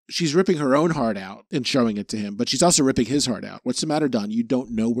she's ripping her own heart out and showing it to him, but she's also ripping his heart out. What's the matter, Don? You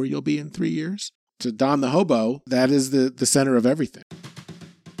don't know where you'll be in 3 years? To Don the hobo, that is the center of everything.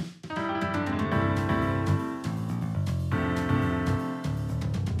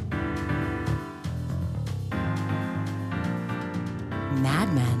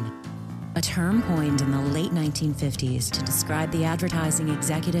 Mad Men, a term coined in the late 1950s to describe the advertising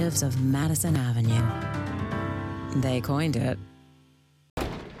executives of Madison Avenue. They coined it.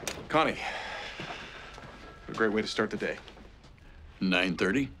 Connie, a great way to start the day.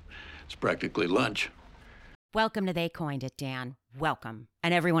 9:30? It's practically lunch. Welcome to They Coined It, Dan. Welcome.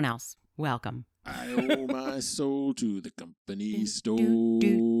 And everyone else, welcome. I owe my soul to the company store. Did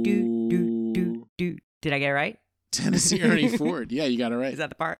I get it right? Tennessee Ernie Ford. Yeah, you got it right. Is that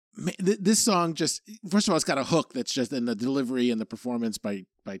the part? This song just, first of all, it's got a hook that's just in the delivery and the performance by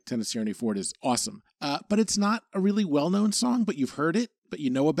Tennessee Ernie Ford is awesome. But it's not a really well-known song, but you've heard it, but you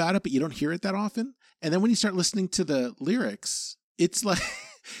know about it, but you don't hear it that often. And then when you start listening to the lyrics, it's like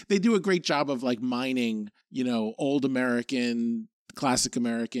they do a great job of like mining, old American, classic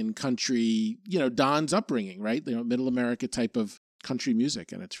American country, Don's upbringing, right? Middle America type of country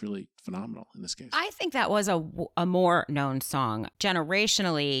music, and it's really phenomenal in this case. I think that was a more known song.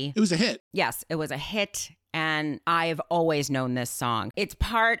 Generationally, it was a hit. Yes, it was a hit, and I've always known this song. It's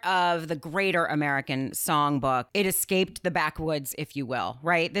part of the greater American songbook. It escaped the backwoods, if you will,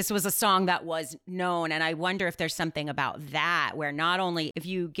 right? This was a song that was known, and I wonder if there's something about that where not only if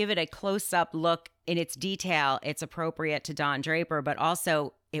you give it a close-up look in its detail, it's appropriate to Don Draper, but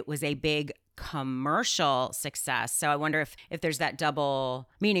also it was a big commercial success. So I wonder if there's that double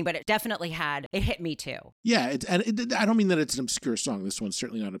meaning, but it definitely it hit me too. Yeah, I don't mean that it's an obscure song. This one's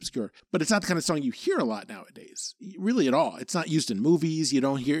certainly not obscure, but it's not the kind of song you hear a lot nowadays, really at all. It's not used in movies. You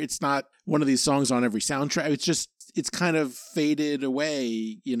don't hear, it's not one of these songs on every soundtrack. It's kind of faded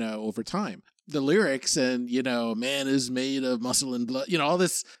away, over time. The lyrics and, man is made of muscle and blood, all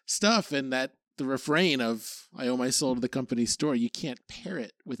this stuff, and that the refrain of I owe my soul to the company store, you can't pair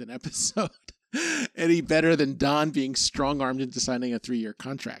it with an episode any better than Don being strong-armed into signing a 3-year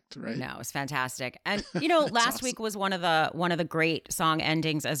contract, right? No, it's fantastic. And last awesome. Week was one of the great song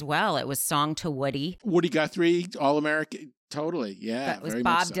endings as well. It was Song to Woody. Woody Guthrie, All-American. Totally, yeah. That was very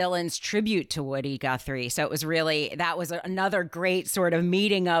Bob much so. Dylan's tribute to Woody Guthrie. So that was another great sort of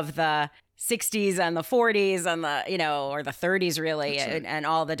meeting of the 60s and the 40s and or the 30s really, right. and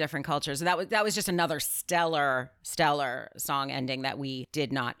all the different cultures. So that was just another stellar song ending that we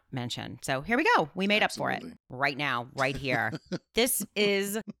did not mention. So here we go. We made Absolutely. up for it right now, right here. This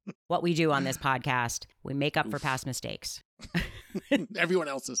is what we do on this podcast. We make up for past mistakes. Everyone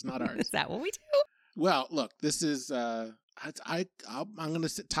else's, not ours. Is that what we do? Well, look, this is I'm going to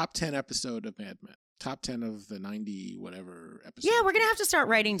say top 10 episode of Mad Men. Top 10 of the 90 whatever episodes. Yeah, we're going to have to start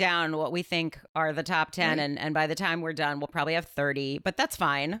writing down what we think are the top 10. Right. And by the time we're done, we'll probably have 30, but that's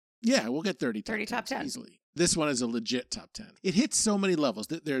fine. Yeah, we'll get 30 top 10 easily. This one is a legit top 10. It hits so many levels.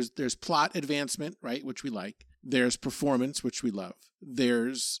 There's plot advancement, right, which we like. There's performance, which we love.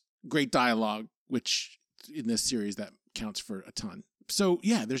 There's great dialogue, which in this series that counts for a ton. So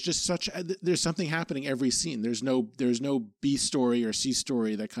yeah, there's just there's something happening every scene. There's no B story or C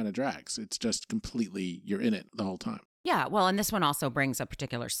story that kind of drags. It's just completely, you're in it the whole time. Yeah, well, and this one also brings a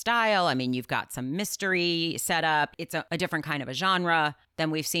particular style. I mean, you've got some mystery set up. It's a different kind of a genre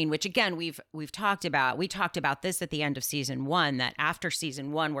than we've seen, which again, we've talked about. We talked about this at the end of season 1, that after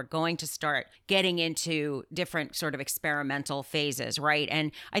season 1, we're going to start getting into different sort of experimental phases, right?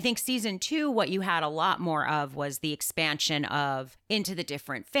 And I think season 2, what you had a lot more of was the expansion of into the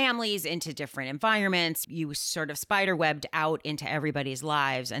different families, into different environments. You sort of spiderwebbed out into everybody's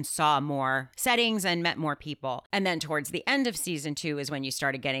lives and saw more settings and met more people. And then towards the end of season 2 is when you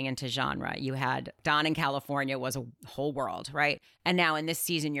started getting into genre. You had Don in California was a whole world, right? And now in this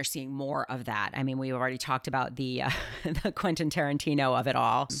season, you're seeing more of that. I mean, we've already talked about the Quentin Tarantino of it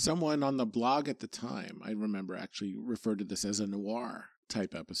all. Someone on the blog at the time, I remember, actually referred to this as a noir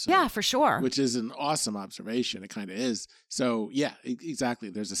type episode. Yeah, for sure. Which is an awesome observation. It kind of is. So yeah, exactly.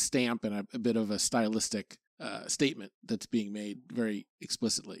 There's a stamp and a bit of a stylistic statement that's being made very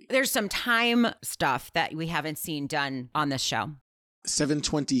explicitly. There's some time stuff that we haven't seen done on this show.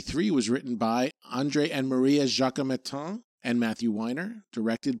 723 was written by Andre and Maria Jacometin and Matthew Weiner,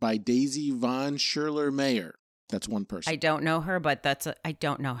 directed by Daisy von Schurler-Meyer. That's one person. I don't know her, but I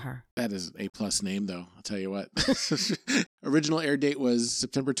don't know her. That is an A+ name, though. I'll tell you what. Original air date was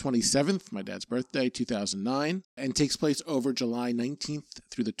September 27th, my dad's birthday, 2009, and takes place over July 19th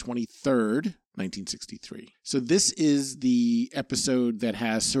through the 23rd, 1963. So this is the episode that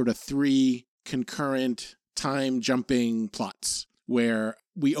has sort of 3 concurrent time-jumping plots, where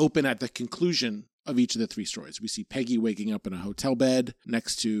we open at the conclusion of each of the three stories. We see Peggy waking up in a hotel bed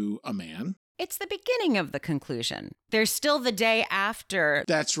next to a man. It's the beginning of the conclusion. There's still the day after.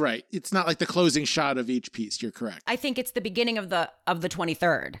 That's right. It's not like the closing shot of each piece. You're correct. I think it's the beginning of the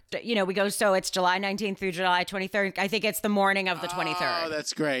 23rd. You know, we go, so it's July 19th through July 23rd. I think it's the morning of the 23rd. Oh,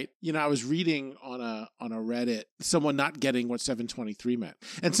 that's great. You know, I was reading on a Reddit, someone not getting what 723 meant.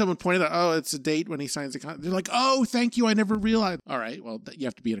 And someone pointed out, oh, it's a date when he signs the contract. They're like, oh, thank you. I never realized. All right. Well, you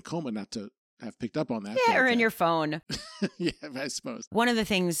have to be in a coma not to have picked up on that. Yeah, or in your phone. Yeah, I suppose. One of the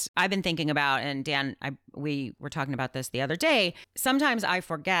things I've been thinking about, and Dan, we were talking about this the other day, sometimes I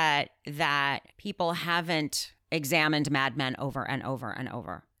forget that people haven't examined Mad Men over and over and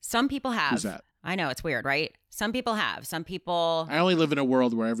over. Some people have. Who's that? I know, it's weird, right? Some people have. Some people... I only live in a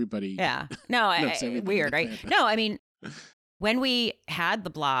world where everybody... Yeah. No, weird, right? No, I mean... When we had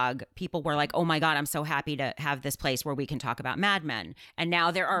the blog, people were like, oh my God, I'm so happy to have this place where we can talk about Mad Men. And now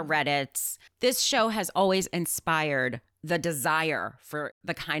there are Reddits. This show has always inspired the desire for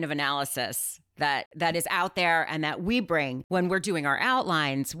the kind of analysis that is out there and that we bring when we're doing our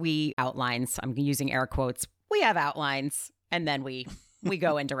outlines. I'm using air quotes, we have outlines and then we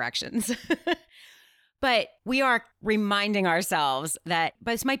go in directions. But we are reminding ourselves that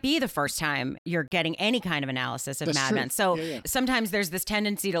this might be the first time you're getting any kind of analysis of Mad Men. So sometimes there's this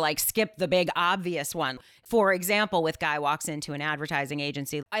tendency to like skip the big obvious one. For example, with Guy walks into an advertising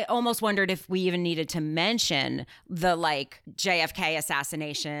agency, I almost wondered if we even needed to mention the like JFK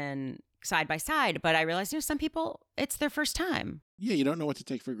assassination side by side. But I realized, some people, it's their first time. Yeah, you don't know what to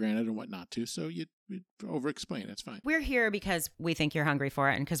take for granted and what not to, so you over-explain. That's fine. We're here because we think you're hungry for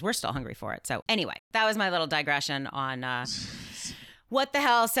it and because we're still hungry for it. So anyway, that was my little digression on what the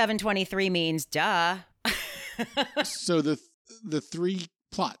hell 723 means. Duh. So the three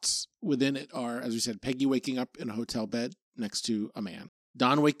plots within it are, as we said, Peggy waking up in a hotel bed next to a man,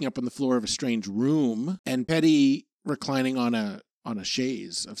 Don waking up on the floor of a strange room, and Petty reclining on a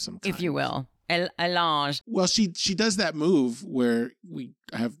chaise of some kind. If you will. A lounge. Well, she does that move where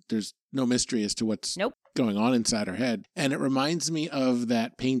there's no mystery as to what's going on inside her head. And it reminds me of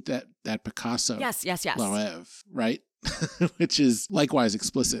that paint that Picasso. Yes. Loewe, right? Which is likewise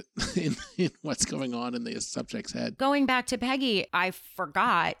explicit in what's going on in the subject's head. Going back to Peggy, I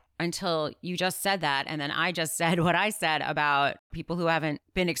forgot until you just said that. And then I just said what I said about people who haven't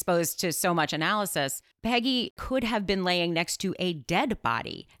been exposed to so much analysis. Peggy could have been laying next to a dead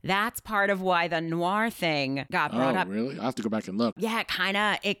body. That's part of why the noir thing got brought up. Oh, really? I'll have to go back and look. Yeah, kind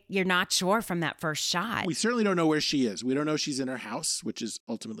of. You're not sure from that first shot. We certainly don't know where she is. We don't know she's in her house, which is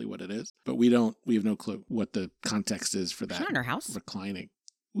ultimately what it is. But we have no clue what the context is for that. She's not in her house. Reclining.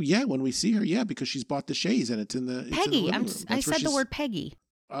 Well, yeah, when we see her, yeah, because she's bought the chaise and it's in the Peggy. I said the word Peggy.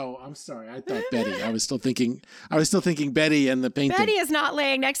 Oh, I'm sorry. I thought Betty. I was still thinking Betty and the painting. Betty is not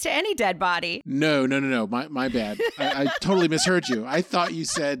laying next to any dead body. No. My bad. I totally misheard you. I thought you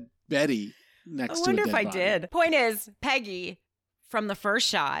said Betty next to a dead body. I wonder if I did. Point is, Peggy from the first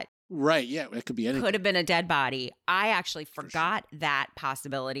shot. Right. Yeah. It could be anything. Could have been a dead body. I actually forgot that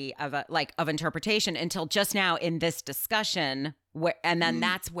possibility of interpretation until just now in this discussion. And then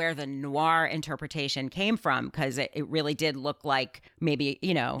that's where the noir interpretation came from, because it really did look like maybe,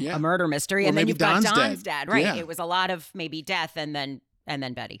 a murder mystery. Or and then you've Don's got Don's dad. Right. Yeah. It was a lot of maybe death and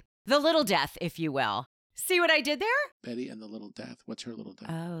then Betty. The little death, if you will. See what I did there? Betty and the little death. What's her little death?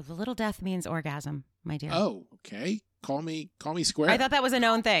 Oh, the little death means orgasm, my dear. Oh, okay. Call me square. I thought that was a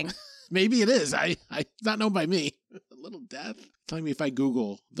known thing. Maybe it is. I not known by me. The little death. Telling me if I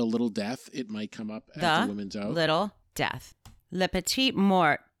Google the little death, it might come up as the women's oath. Little death. Le petit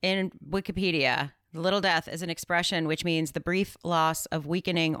mort in Wikipedia. The little death is an expression which means the brief loss of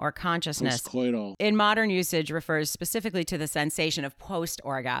weakening or consciousness. Postcoital. In modern usage, refers specifically to the sensation of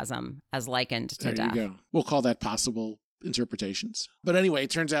post-orgasm as likened to death. There you go. We'll call that possible interpretations. But anyway, it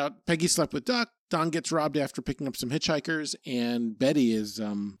turns out Peggy slept with Duck. Don gets robbed after picking up some hitchhikers, and Betty is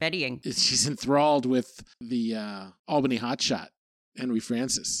Bettying. She's enthralled with the Albany hotshot, Henry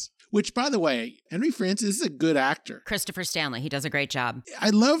Francis. Which, by the way, Henry Francis is a good actor. Christopher Stanley, he does a great job. I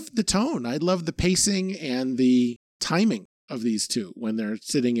love the tone. I love the pacing and the timing of these two when they're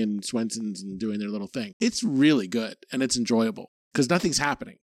sitting in Swenson's and doing their little thing. It's really good, and it's enjoyable because nothing's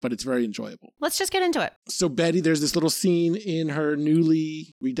happening, but it's very enjoyable. Let's just get into it. So Betty, there's this little scene in her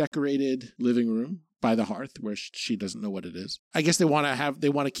newly redecorated living room by the hearth where she doesn't know what it is. I guess they want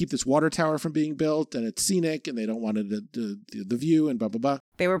to keep this water tower from being built, and it's scenic, and they don't want the view and blah, blah, blah.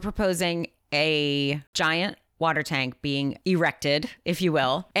 They were proposing a giant water tank being erected, if you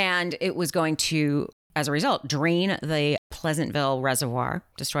will, and it was going to, as a result, drain the Pleasantville Reservoir,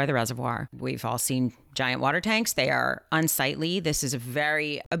 destroy the reservoir. We've all seen giant water tanks. They are unsightly. This is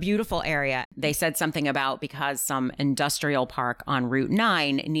a beautiful area. They said something about because some industrial park on Route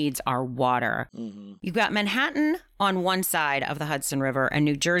 9 needs our water. Mm-hmm. You've got Manhattan on one side of the Hudson River and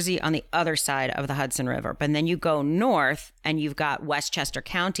New Jersey on the other side of the Hudson River. But then you go north and you've got Westchester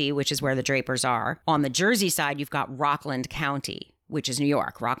County, which is where the Drapers are. On the Jersey side, you've got Rockland County, which is New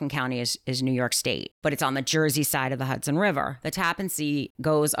York. Rockland County is New York State, but it's on the Jersey side of the Hudson River. The Tappan Zee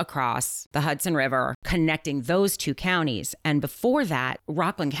goes across the Hudson River, connecting those two counties. And before that,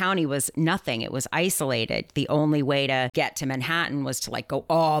 Rockland County was nothing. It was isolated. The only way to get to Manhattan was to go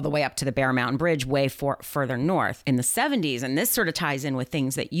all the way up to the Bear Mountain Bridge, way further north. In the 70s, and this sort of ties in with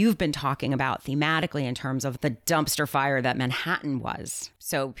things that you've been talking about thematically in terms of the dumpster fire that Manhattan was.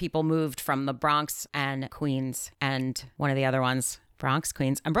 So people moved from the Bronx and Queens and one of the other ones, Bronx,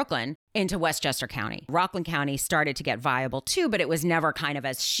 Queens, and Brooklyn, into Westchester County. Rockland County started to get viable too, but it was never kind of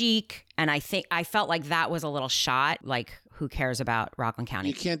as chic. And I felt like that was a little shot. Who cares about Rockland County?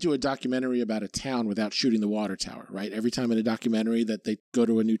 You can't do a documentary about a town without shooting the water tower, right? Every time in a documentary that they go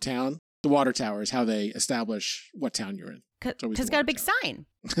to a new town, the water tower is how they establish what town you're in. Because it's got a big sign.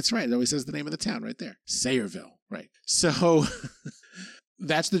 That's right. It always says the name of the town right there. Sayreville, right? So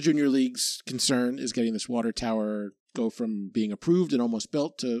that's the Junior League's concern, is getting this water tower go from being approved and almost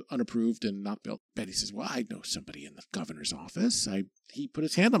built to unapproved and not built. Betty says, well, I know somebody in the governor's office. He put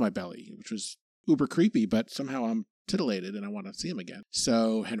his hand on my belly, which was uber creepy, but somehow I'm titillated and I want to see him again.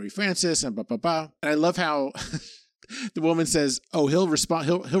 So Henry Francis and And I love how the woman says, oh, he'll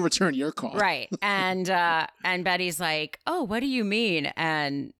return your call. Right. And Betty's like, oh, what do you mean?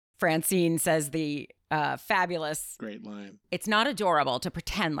 And Francine says the fabulous, great line, it's not adorable to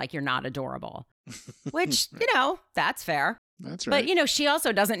pretend like you're not adorable. Which, that's fair. That's right. But, she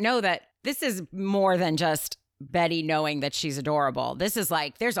also doesn't know that this is more than just Betty knowing that she's adorable. This is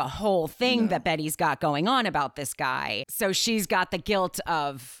there's a whole thing that Betty's got going on about this guy. So she's got the guilt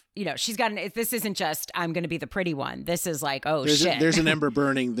of, this isn't just, I'm going to be the pretty one. This is shit. There's an ember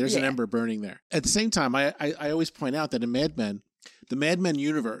burning. There's an ember burning there. At the same time, I always point out that in Mad Men, the Mad Men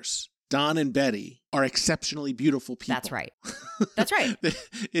universe, Don and Betty are exceptionally beautiful people. That's right. That's right.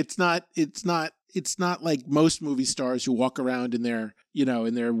 It's not like most movie stars who walk around in their,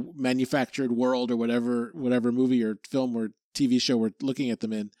 in their manufactured world or whatever movie or film or TV show we're looking at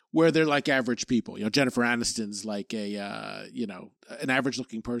them in, where they're like average people. Jennifer Aniston's like an average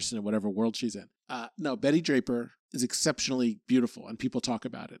looking person in whatever world she's in. No, Betty Draper is exceptionally beautiful and people talk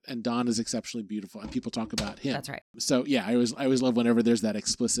about it. And Don is exceptionally beautiful and people talk about him. That's right. So yeah, I always love whenever there's that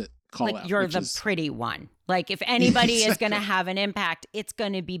explicit call out. You're the pretty one. If anybody is going to have an impact, it's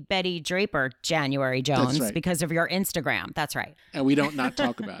going to be Betty Draper, January Jones, because of your Instagram. That's right. And we don't not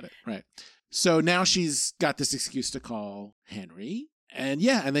talk about it. Right. So now she's got this excuse to call Henry. And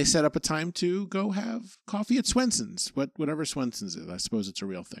they set up a time to go have coffee at Swenson's, whatever Swenson's is. I suppose it's a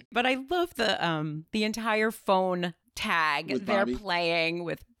real thing. But I love the entire phone tag with they're Bobby. Playing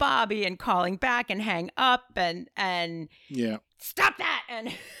with Bobby and calling back and hang up and yeah, stop that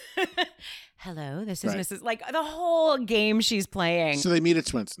and hello, this is Mrs. The whole game she's playing. So they meet at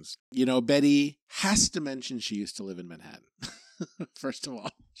Swenson's. Betty has to mention she used to live in Manhattan. First of all,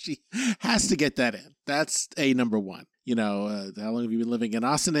 she has to get that in. That's a number one. How long have you been living in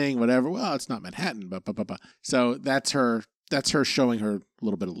Ossining? Whatever. Well, it's not Manhattan, but. So that's her showing her a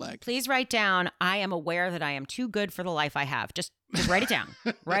little bit of leg. Please write down, I am aware that I am too good for the life I have. Just write it down.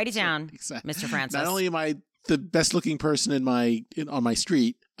 Write it down, exactly. Mr. Francis. Not only am I the best looking person on my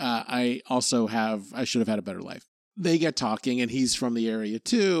street, I also I should have had a better life. They get talking and he's from the area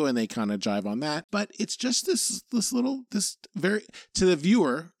too, and they kind of jive on that. But it's just this very, to the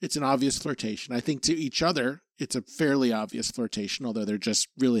viewer, it's an obvious flirtation. I think to each other, it's a fairly obvious flirtation, although they're just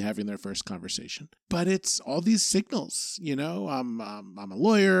really having their first conversation. But it's all these signals, I'm a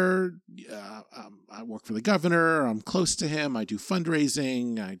lawyer, I work for the governor, I'm close to him, I do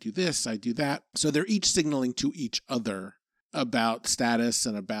fundraising, I do this, I do that. So they're each signaling to each other about status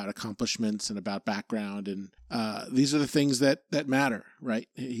and about accomplishments and about background. And these are the things that matter, right?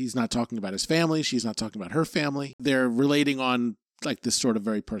 He's not talking about his family. She's not talking about her family. They're relating on this sort of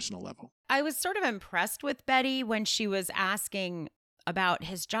very personal level. I was sort of impressed with Betty when she was asking about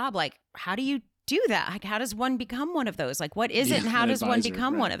his job. How do you do that? How does one become one of those? What is it and how does one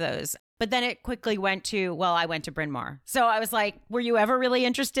become one of those? But then it quickly went to, well, I went to Bryn Mawr. So I was like, were you ever really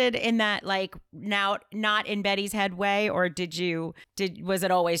interested in that, now not in Betty's head way? Or was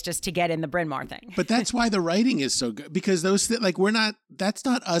it always just to get in the Bryn Mawr thing? But that's why the writing is so good, because that's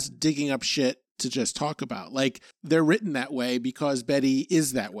not us digging up shit to just talk about. They're written that way because Betty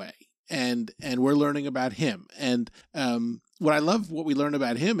is that way. And we're learning about him. And what I love, what we learn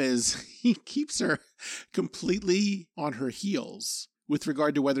about him is he keeps her completely on her heels with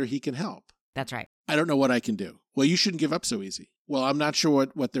regard to whether he can help. That's right. I don't know what I can do. Well, you shouldn't give up so easy. Well, I'm not sure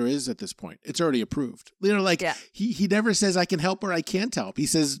what there is at this point. It's already approved. He never says I can help or I can't help. He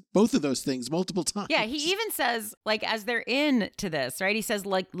says both of those things multiple times. Yeah, he even says, like, as they're into this, right? He says,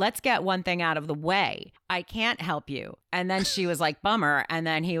 like, let's get one thing out of the way. I can't help you. And then she was like, bummer. And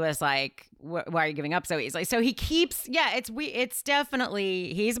then he was like, why are you giving up so easily? So he keeps, it's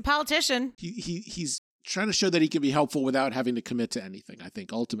definitely, he's a politician. He's trying to show that he can be helpful without having to commit to anything, I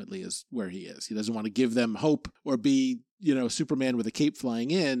think ultimately is where he is. He doesn't want to give them hope or be, Superman with a cape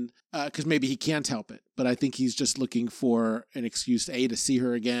flying in, because maybe he can't help it. But I think he's just looking for an excuse to see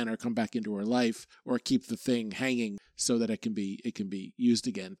her again or come back into her life or keep the thing hanging so that it can be used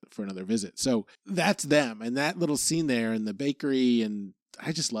again for another visit. So that's them. And that little scene there in the bakery, and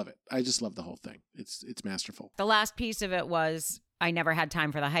I just love it. I just love the whole thing. It's masterful. The last piece of it was, I never had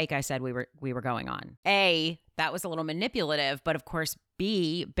time for the hike I said we were going on. A, that was a little manipulative, but of course,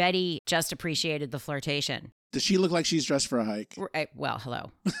 B, Betty just appreciated the flirtation. Does she look like she's dressed for a hike? Well,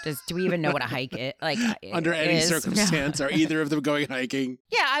 hello. Do we even know what a hike is? Like, under any circumstance, are either of them going hiking?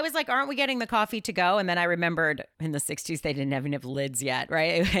 Yeah, I was like, aren't we getting the coffee to go? And then I remembered in the 60s, they didn't even have lids yet,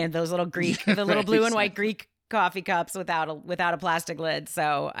 right? And those little little blue and white Greek coffee cups without a plastic lid.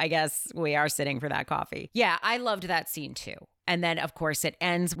 So I guess we are sitting for that coffee. Yeah, I loved that scene too. And then, of course, it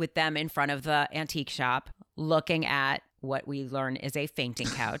ends with them in front of the antique shop looking at what we learn is a fainting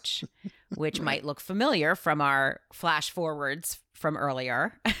couch, which might look familiar from our flash forwards from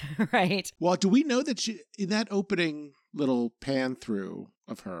earlier, right? Well, do we know that she, in that opening little pan through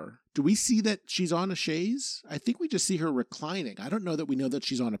of her, do we see that she's on a chaise? I think we just see her reclining. I don't know that we know that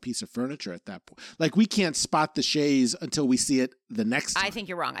she's on a piece of furniture at that point. Like, we can't spot the chaise until we see it the next time. I think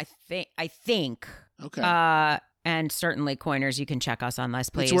you're wrong. I think. Okay. And certainly, Coiners, you can check us on this,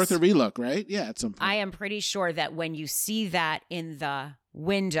 please. It's worth a relook, right? Yeah, at some point. I am pretty sure that when you see that in the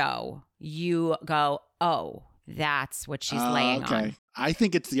window, you go, oh, that's what she's laying on. I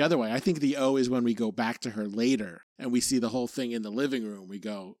think it's the other way. I think the O is when we go back to her later and we see the whole thing in the living room. We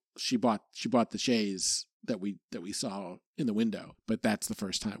go, she bought the chaise that we saw in the window, but that's the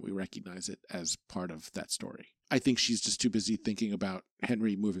first time we recognize it as part of that story. I think she's just too busy thinking about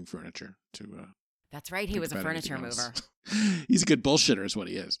Henry moving furniture to That's right. He was a furniture mover. He's a good bullshitter is what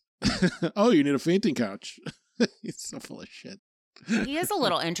he is. Oh, you need a fainting couch. He's so full of shit. He is a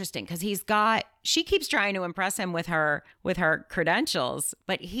little interesting because she keeps trying to impress him with her credentials,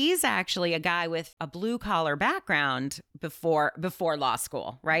 but he's actually a guy with a blue collar background before law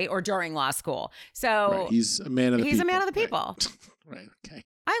school, right? Or during law school. So right. He's a man of the people. He's a man of the people. Right. Okay.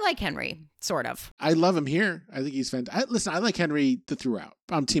 I like Henry, sort of. I love him here. I think he's fantastic. Listen, I like Henry throughout.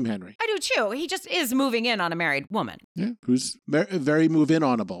 I'm Team Henry. I do too. He just is moving in on a married woman. Yeah, who's very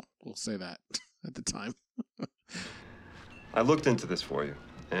move-in-onable. We'll say that at the time. I looked into this for you,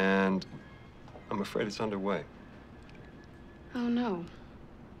 and I'm afraid it's underway. Oh, no.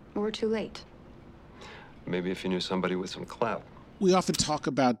 We're too late. Maybe if you knew somebody with some clout. We often talk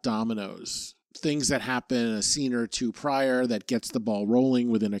about dominoes. Things that happen a scene or two prior that gets the ball rolling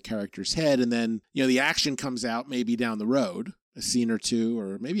within a character's head. And then, the action comes out maybe down the road, a scene or two,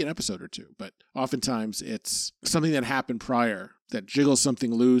 or maybe an episode or two. But oftentimes it's something that happened prior that jiggles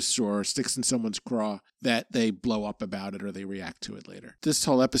something loose or sticks in someone's craw that they blow up about it or they react to it later. This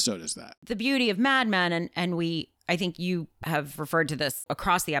whole episode is that. The beauty of Mad Men, and I think you have referred to this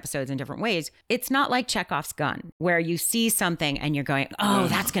across the episodes in different ways. It's not like Chekhov's gun, where you see something and you're going, oh,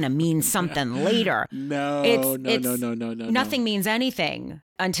 that's going to mean something later. No. Nothing means anything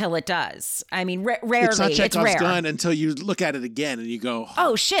until it does. I mean, rarely. It's not Chekhov's rare. gun until you look at it again and you go,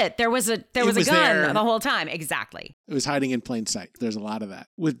 oh shit, there was a gun there the whole time. Exactly. It was hiding in plain sight. There's a lot of that.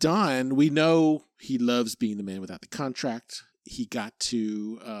 With Don, we know he loves being the man without the contract. He got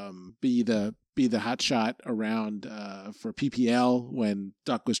to be the hotshot around for PPL when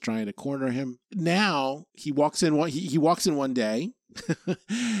Duck was trying to corner him. Now he walks in one day,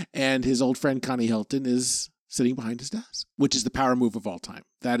 and his old friend Connie Hilton is sitting behind his desk, which is the power move of all time.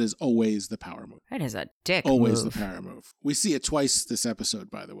 That is always the power move. That is a dick always move. The power move. We see it twice this episode,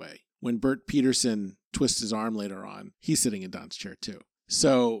 by the way. When Bert Peterson twists his arm later on, he's sitting in Don's chair too.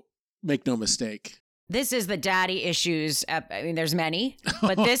 So make no mistake. This is the daddy issues. I mean, there's many,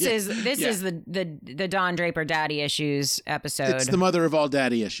 but this is the Don Draper daddy issues episode. It's the mother of all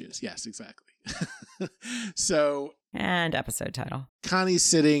daddy issues. Yes, exactly. So. And episode title. Connie's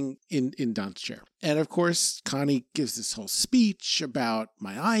sitting in Don's chair. And of course, Connie gives this whole speech about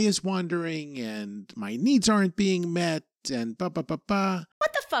my eye is wandering and my needs aren't being met and ba. What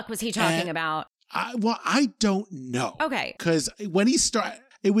the fuck was he talking about? I don't know. Okay. Because when he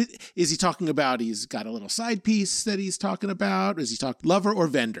is he talking about he's got a little side piece that he's talking about? Is he talking lover or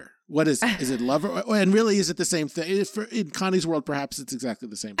vendor? What is it? Is it lover? And really, is it the same thing? In Connie's world, perhaps it's exactly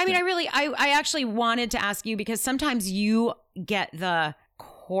the same thing. I mean, I actually wanted to ask you because sometimes you get the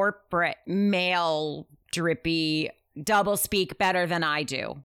corporate male drippy double speak better than I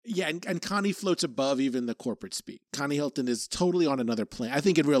do. Yeah, and Connie floats above even the corporate speak. Connie Hilton is totally on another plane. I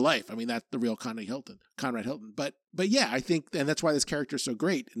think in real life, I mean, that's the real Conrad Hilton. But yeah, I think, and that's why this character is so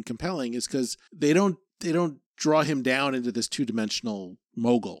great and compelling, is because they don't draw him down into this two-dimensional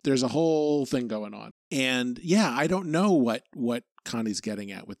mogul. There's a whole thing going on. And yeah, I don't know what Connie's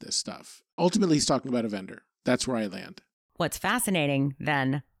getting at with this stuff. Ultimately, he's talking about a vendor. That's where I land. What's fascinating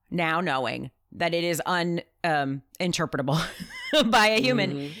then, now knowing that it is interpretable by a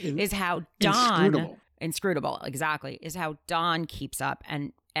human, is how Don inscrutable, exactly, is how Don keeps up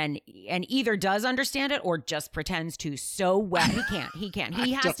and either does understand it or just pretends to so well. He can't.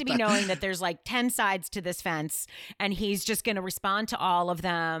 He has to be knowing that there's like 10 sides to this fence and he's just going to respond to all of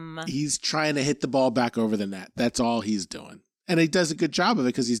them. He's trying to hit the ball back over the net. That's all he's doing. And he does a good job of it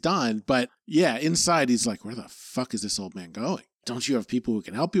because he's Don. But yeah, inside he's like, where the fuck is this old man going? Don't you have people who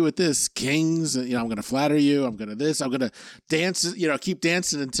can help you with this? Kings, I'm going to flatter you. I'm going to this. I'm going to dance, keep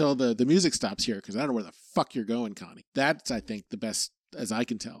dancing until the music stops here because I don't know where the fuck you're going, Connie. That's, I think, the best, as I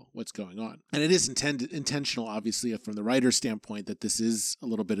can tell, what's going on. And it is intentional, obviously, from the writer's standpoint, that this is a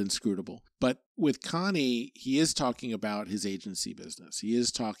little bit inscrutable. But with Connie, he is talking about his agency business. He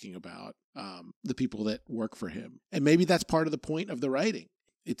is talking about the people that work for him. And maybe that's part of the point of the writing.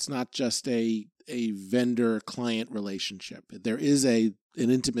 It's not just a vendor-client relationship. There is an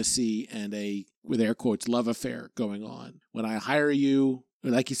intimacy and a, with air quotes, love affair going on. When I hire you,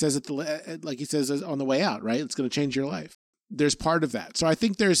 like he says on the way out, right? It's going to change your life. There's part of that. So I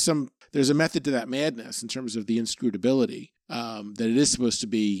think there's a method to that madness in terms of the inscrutability, that it is supposed to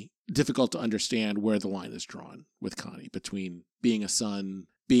be difficult to understand where the line is drawn with Connie between being a son,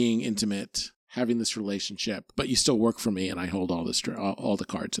 being intimate, having this relationship, but you still work for me and I hold all the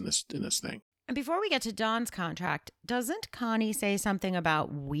cards in this thing. And before we get to Don's contract, doesn't Connie say something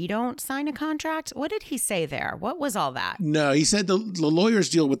about we don't sign a contract? What did he say there? What was all that? No, he said the lawyers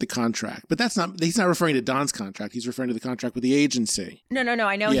deal with the contract, but he's not referring to Don's contract. He's referring to the contract with the agency. No,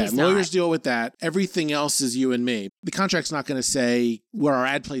 I know he's not. Lawyers deal with that. Everything else is you and me. The contract's not going to say where our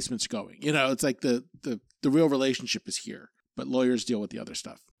ad placement's going. It's like the real relationship is here, but lawyers deal with the other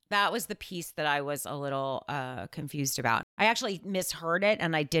stuff. That was the piece that I was a little confused about. I actually misheard it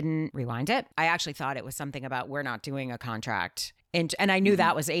and I didn't rewind it. I actually thought it was something about we're not doing a contract. And I knew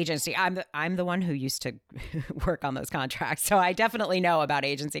that was agency. I'm the one who used to work on those contracts. So I definitely know about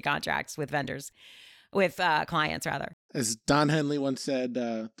agency contracts with vendors, with clients rather. As Don Henley once said,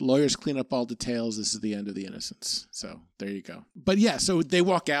 lawyers clean up all details. This is the end of the innocence. So there you go. But yeah, so they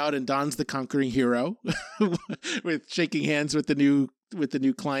walk out and Don's the conquering hero with shaking hands with the new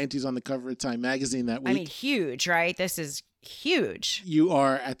client who's on the cover of Time magazine that week. I mean, huge, right? This is huge. You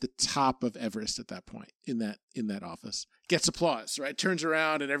are at the top of Everest at that point in that office. Gets applause, right? Turns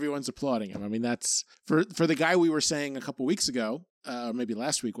around and everyone's applauding him. I mean, that's for the guy we were saying a couple weeks ago, maybe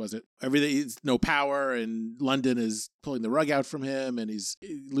last week was it? Everything is no power and London is pulling the rug out from him and he's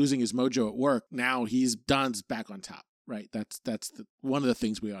losing his mojo at work. Now Don's back on top. Right. That's one of the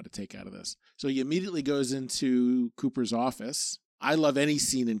things we ought to take out of this. So he immediately goes into Cooper's office. I love any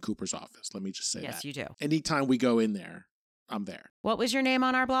scene in Cooper's office. Let me just say that. Yes, you do. Anytime we go in there, I'm there. What was your name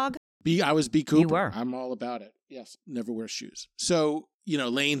on our blog? I was B. Cooper. You were. I'm all about it. Yes. Never wear shoes. So,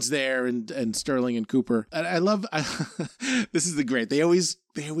 Lane's there and Sterling and Cooper. And I love, this is the great. They always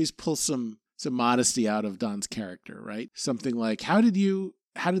pull some modesty out of Don's character, right? Something like, how did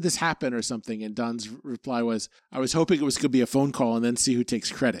this happen or something? And Don's reply was, I was hoping it was going to be a phone call and then see who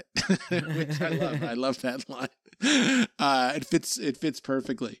takes credit, which I love. I love that line. It fits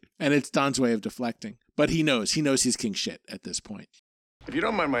perfectly. And it's Don's way of deflecting. But he knows he's king shit at this point. If you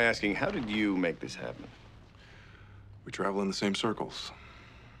don't mind my asking, how did you make this happen? We travel in the same circles.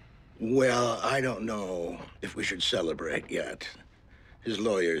 Well, I don't know if we should celebrate yet. His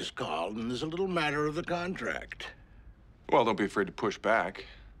lawyers called, and there's a little matter of the contract. Well, don't be afraid to push back.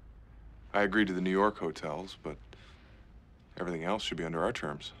 I agreed to the New York hotels, but everything else should be under our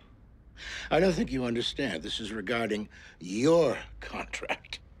terms. I don't think you understand. This is regarding your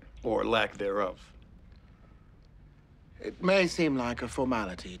contract. Or lack thereof. It may seem like a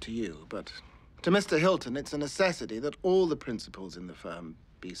formality to you, but to Mr. Hilton, it's a necessity that all the principals in the firm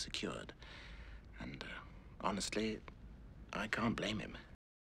be secured. And honestly, I can't blame him.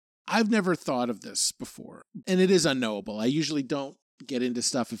 I've never thought of this before, and it is unknowable. I usually don't get into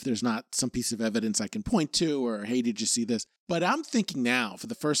stuff if there's not some piece of evidence I can point to, or, hey, did you see this? But I'm thinking now, for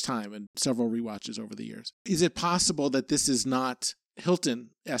the first time in several rewatches over the years, is it possible that this is not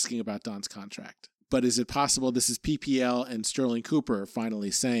Hilton asking about Don's contract? But is it possible this is PPL and Sterling Cooper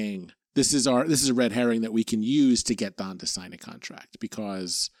finally saying, this is a red herring that we can use to get Don to sign a contract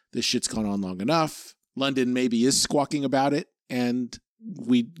because this shit's gone on long enough. London maybe is squawking about it, and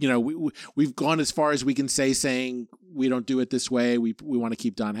we've gone as far as we can say, saying we don't do it this way. We want to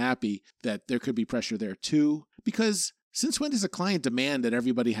keep Don happy. That there could be pressure there too, because since when does a client demand that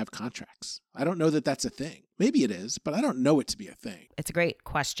everybody have contracts? I don't know that that's a thing. Maybe it is, but I don't know it to be a thing. It's a great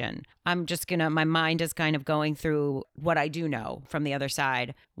question. My mind is kind of going through what I do know from the other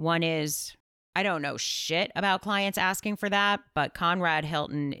side. One is, I don't know shit about clients asking for that, but Conrad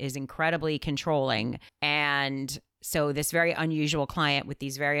Hilton is incredibly controlling. And so this very unusual client with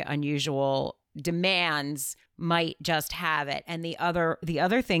these very unusual demands might just have it. And the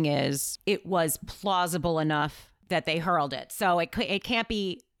other thing is, it was plausible enough that they hurled it. So it can't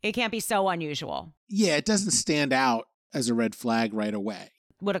be so unusual. Yeah, it doesn't stand out as a red flag right away.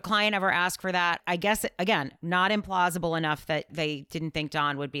 Would a client ever ask for that? I guess, again, not implausible enough that they didn't think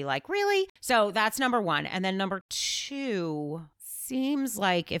Don would be like, really? So that's number one. And then number two, seems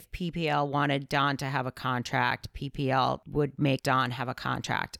like if PPL wanted Don to have a contract, PPL would make Don have a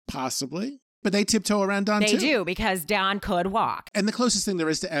contract. Possibly. But they tiptoe around Don too. They do, because Don could walk. And the closest thing there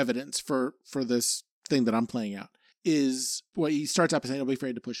is to evidence for this thing that I'm playing out is, well, he starts out by saying, don't be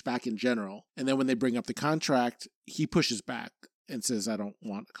afraid to push back in general. And then when they bring up the contract, he pushes back and says, I don't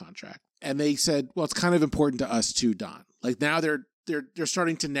want a contract. And they said, well, it's kind of important to us too, Don. Like now they're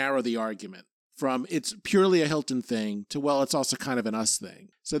starting to narrow the argument from it's purely a Hilton thing to, well, it's also kind of an us thing.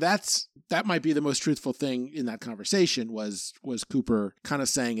 So that might be the most truthful thing in that conversation was Cooper kind of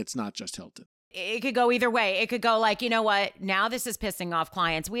saying it's not just Hilton. It could go either way. It could go like, you know what? Now this is pissing off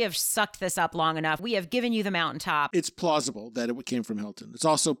clients. We have sucked this up long enough. We have given you the mountaintop. It's plausible that it came from Hilton. It's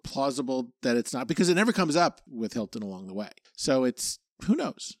also plausible that it's not, because it never comes up with Hilton along the way. So it's, who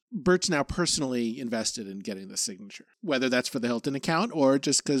knows? Bert's now personally invested in getting the signature, whether that's for the Hilton account or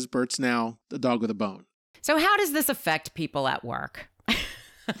just because Bert's now the dog with a bone. So how does this affect people at work?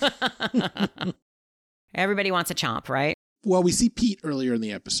 Everybody wants a chomp, right? Well, we see Pete earlier in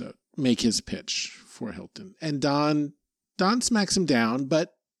the episode make his pitch for Hilton, and Don smacks him down,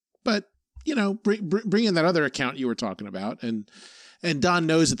 but bring in that other account you were talking about, and Don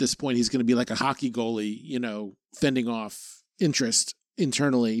knows at this point he's going to be like a hockey goalie, fending off interest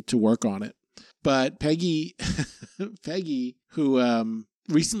internally to work on it. But Peggy, who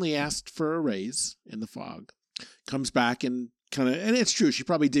recently asked for a raise in the fog, comes back and and it's true, she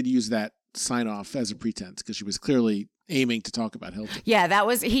probably did use that sign off as a pretense because she was clearly aiming to talk about Hilton. Yeah,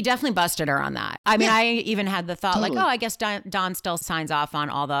 he definitely busted her on that. I mean, yeah, I even had the thought totally. like, oh, I guess Don still signs off on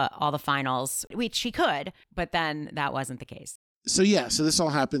all the finals, which he could, but then that wasn't the case. So this all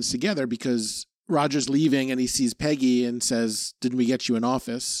happens together because Roger's leaving and he sees Peggy and says, didn't we get you an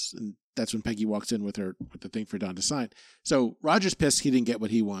office? And that's when Peggy walks in with the thing for Don to sign. So Roger's pissed he didn't get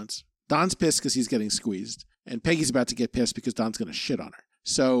what he wants. Don's pissed because he's getting squeezed. And Peggy's about to get pissed because Don's going to shit on her.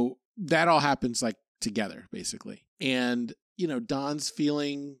 So that all happens like together, basically. And, Don's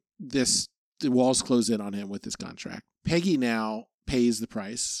feeling the walls close in on him with his contract. Peggy now pays the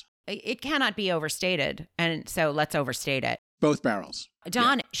price. It cannot be overstated. And so let's overstate it. Both barrels.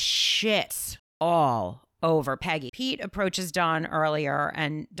 Don shits all over Peggy. Pete approaches Don earlier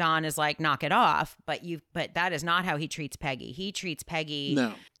and Don is like, knock it off. But that is not how he treats Peggy. He treats Peggy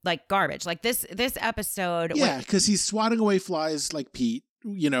like garbage. Like this episode. Yeah, because he's swatting away flies like Pete.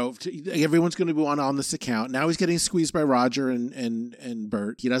 Everyone's going to be on this account. Now he's getting squeezed by Roger and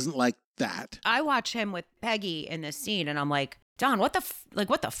Bert. He doesn't like that. I watch him with Peggy in this scene and I'm like, Don, what the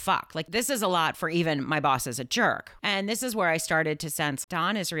fuck? Like, this is a lot for even my boss is a jerk. And this is where I started to sense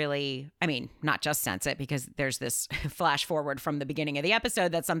Don is really, I mean, not just sense it because there's this flash forward from the beginning of the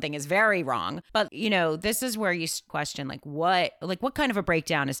episode that something is very wrong. But, this is where you question, what kind of a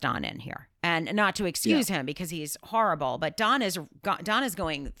breakdown is Don in here? And not to excuse him because he's horrible, but Don is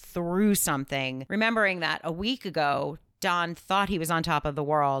going through something, remembering that a week ago, Don thought he was on top of the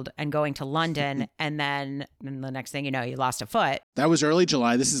world and going to London. And then the next thing you know, you lost a foot. That was early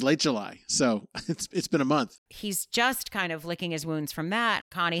July. This is late July. So it's been a month. He's just kind of licking his wounds from that.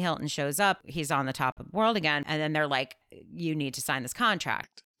 Connie Hilton shows up. He's on the top of the world again. And then they're like, you need to sign this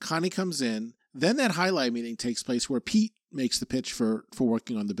contract. Connie comes in. Then that highlight meeting takes place where Pete makes the pitch for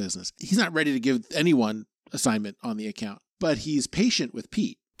working on the business. He's not ready to give anyone assignment on the account, but he's patient with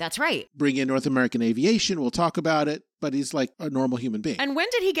Pete. That's right. Bring in North American Aviation. We'll talk about it. But he's like a normal human being. And when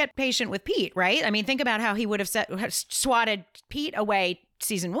did he get patient with Pete, right? I mean, think about how he would have swatted Pete away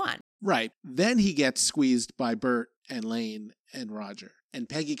season 1. Right. Then he gets squeezed by Bert and Lane and Roger. And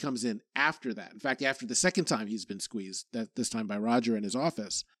Peggy comes in after that. In fact, after the second time he's been squeezed, that this time by Roger in his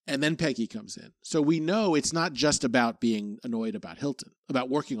office. And then Peggy comes in. So we know it's not just about being annoyed about Hilton, about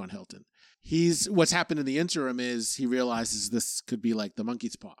working on Hilton. What's happened in the interim is he realizes this could be like the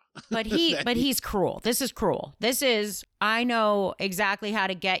monkey's paw. But he's cruel. This is cruel. This is, I know exactly how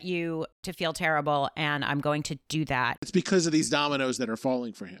to get you to feel terrible, and I'm going to do that. It's because of these dominoes that are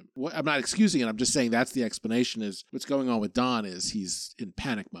falling for him. I'm not excusing it. I'm just saying that's the explanation. Is what's going on with Don is he's in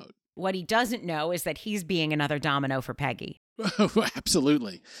panic mode. What he doesn't know is that he's being another domino for Peggy.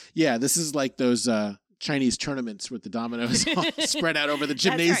 Absolutely. Yeah, this is like those Chinese tournaments with the dominoes all spread out over the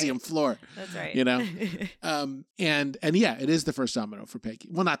gymnasium floor. That's right. You know? And yeah, it is the first domino for Peggy.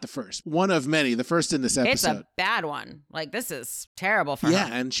 Well, not the first. One of many. The first in this episode. It's a bad one. Like, this is terrible for her. Yeah,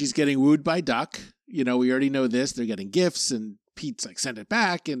 and she's getting wooed by Duck. You know, we already know this. They're getting gifts, and Pete's like, send it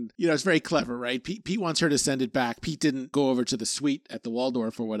back. And, you know, it's very clever, right? Pete wants her to send it back. Pete didn't go over to the suite at the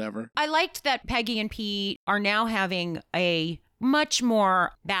Waldorf or whatever. I liked that Peggy and Pete are now having a much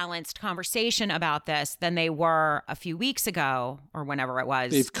more balanced conversation about this than they were a few weeks ago or whenever it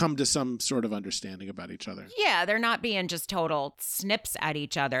was. They've come to some sort of understanding about each other. Yeah, they're not being just total snips at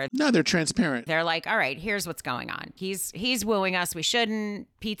each other. No, they're transparent. They're like, all right, here's what's going on. He's wooing us. We shouldn't.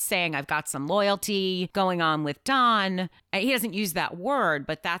 Pete's saying, I've got some loyalty going on with Don. He doesn't use that word,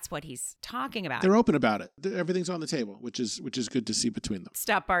 but that's what he's talking about. They're open about it. Everything's on the table, which is good to see between them.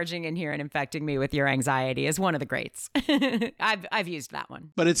 Stop barging in here and infecting me with your anxiety is one of the greats. I've used that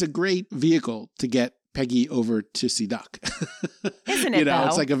one. But it's a great vehicle to get Peggy over to see Duck. Isn't it, you know, though?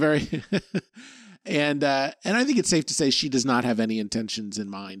 It's like a very... and I think it's safe to say she does not have any intentions in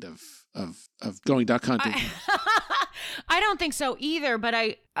mind of going duck hunting. I don't think so either,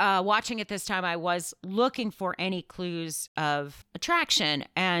 but watching it this time, I was looking for any clues of attraction,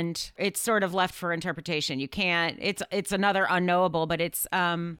 and it's sort of left for interpretation. You can't, it's another unknowable, but it's,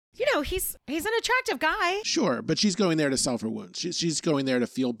 you know, he's an attractive guy. Sure, but she's going there to solve her wounds. She's going there to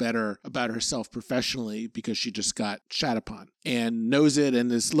feel better about herself professionally because she just got shat upon and knows it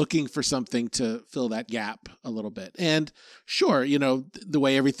and is looking for something to fill that gap a little bit. And sure, you know, the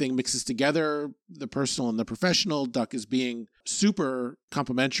way everything mixes together, the personal and the professional, Duck is being super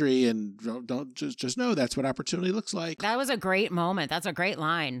complimentary, and don't just know that's what opportunity looks like. That was a great moment. That's a great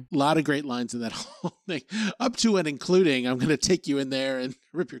line. A lot of great lines in that whole thing, up to and including, I'm going to take you in there and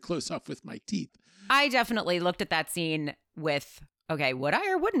rip your clothes off with my teeth. I definitely looked at that scene with, okay, would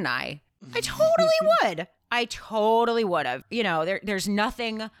I or wouldn't I? I totally would. I totally would have. You know, there's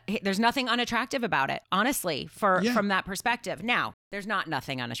nothing unattractive about it, honestly, from that perspective. Now, there's not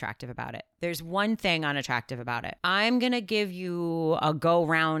nothing unattractive about it. There's one thing unattractive about it. I'm going to give you a go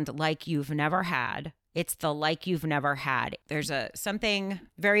round like you've never had. It's the like you've never had. There's something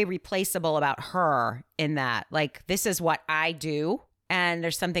very replaceable about her in that. Like, this is what I do. And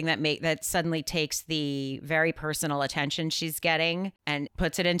there's something that suddenly takes the very personal attention she's getting and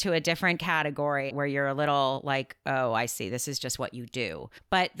puts it into a different category where you're a little like, oh, I see. This is just what you do.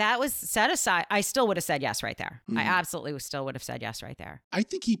 But that was set aside. I still would have said yes right there. I absolutely still would have said yes right there. I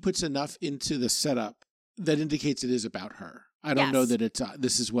think he puts enough into the setup that indicates it is about her. I don't know that it's,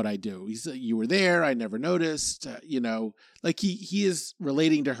 this is what I do. He's you were there. I never noticed, you know, like he is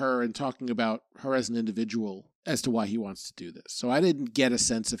relating to her and talking about her as an individual as to why he wants to do this. So I didn't get a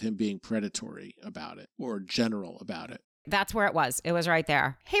sense of him being predatory about it or general about it. That's where it was. It was right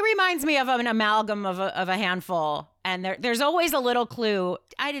there. He reminds me of an amalgam of a handful. And there's always a little clue.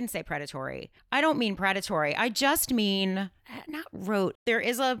 I didn't say predatory. I don't mean predatory. I just mean not rote. There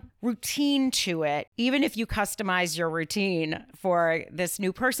is a routine to it, even if you customize your routine for this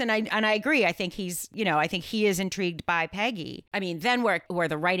new person. And I agree. I think I think he is intrigued by Peggy. I mean, then where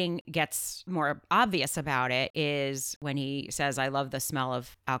the writing gets more obvious about it is when he says, I love the smell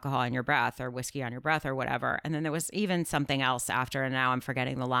of alcohol on your breath or whiskey on your breath or whatever. And then there was even something else after, and now I'm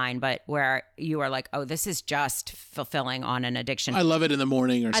forgetting the line, but where you are like, oh, this is just fulfilling on an addiction. I love it in the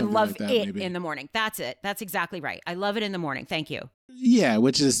morning or something like that. I love it maybe. in the morning. That's it. That's exactly right. I love it in the morning. Thank you. Yeah,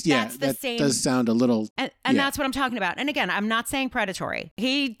 which is, that's the that same, does sound a little... And that's what I'm talking about. And again, I'm not saying predatory.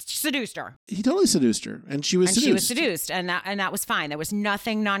 He seduced her. He totally seduced her. And she was seduced. And that was fine. There was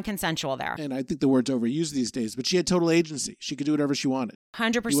nothing non-consensual there. And I think the word's overused these days, but she had total agency. She could do whatever she wanted.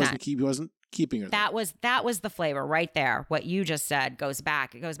 100%. He wasn't keeping her there. That was the flavor right there. What you just said goes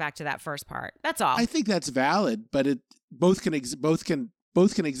back. It goes back to that first part. That's all. I think that's valid, but both can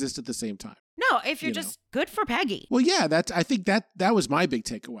both can exist at the same time. No, if you're just good for Peggy. Well, yeah, I think that was my big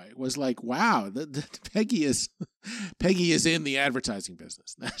takeaway. Was like, wow, Peggy is in the advertising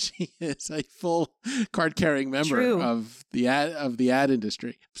business. Now she is a full card-carrying member of the ad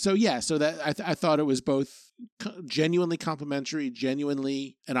industry. So yeah, so that I thought it was both genuinely complimentary,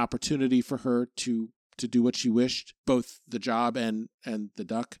 genuinely an opportunity for her to do what she wished, both the job and the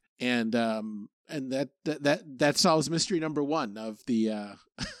duck, and that solves mystery number one of the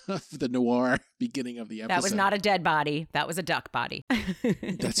the noir beginning of the episode. That was not a dead body. That was a duck body.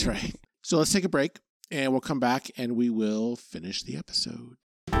 That's right. So let's take a break, and we'll come back, and we will finish the episode.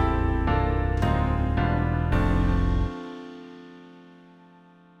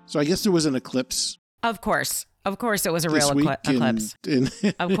 So I guess there was an eclipse. Of course, it was a real eclipse.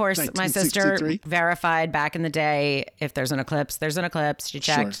 Of course, my sister verified back in the day, if there's an eclipse, there's an eclipse. She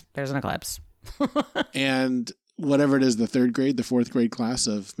checked, there's an eclipse. And whatever it is, the third grade, the fourth grade class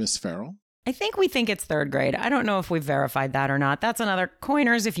of Miss Farrell. I think we think it's third grade. I don't know if we've verified that or not. That's another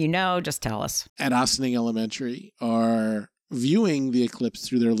Coiners. If you know, just tell us. At Ossining Elementary are viewing the eclipse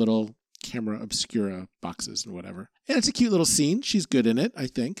through their little camera obscura boxes and whatever. And it's a cute little scene. She's good in it, I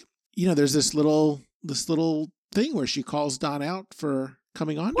think. There's this little thing where she calls Don out for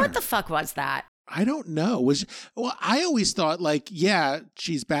coming on. What the fuck was that? I don't know. I always thought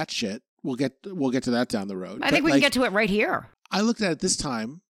she's batshit. We'll get to that down the road. I think we can get to it right here. I looked at it this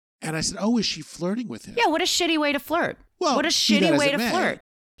time and I said, "Oh, is she flirting with him?" Yeah, what a shitty way to flirt. Well, what a shitty way to flirt.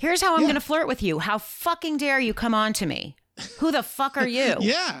 Here's how I'm going to flirt with you. How fucking dare you come on to me? Who the fuck are you?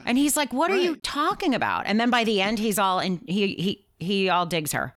 Yeah. And he's like, "What are you talking about?" And then by the end, he's all and he all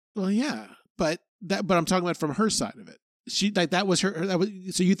digs her. Well, yeah, but I'm talking about from her side of it. She that was her.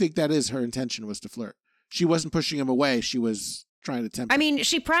 So you think that is her intention, was to flirt? She wasn't pushing him away. She was trying to tempt him. I mean,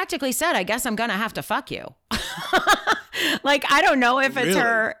 she practically said, "I guess I'm gonna have to fuck you." I don't know if it's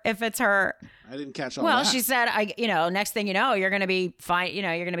her. If it's her. I didn't catch all that. Well, she said, next thing you know, you're gonna be fine.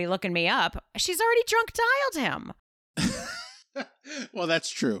 You're gonna be looking me up. She's already drunk dialed him. Well, that's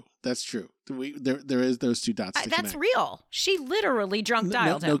true. That's true. There is those two dots. That's real. She literally drunk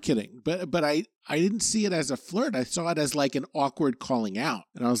dialed him. No kidding. But I didn't see it as a flirt. I saw it as like an awkward calling out,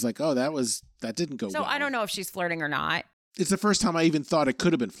 and I was like, oh, that didn't go well. So I don't know if she's flirting or not. It's the first time I even thought it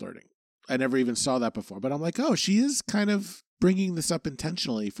could have been flirting. I never even saw that before. But I'm like, oh, she is kind of bringing this up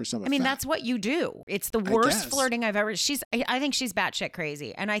intentionally for some effect. I mean, that's what you do. It's the worst flirting I've ever. I think she's batshit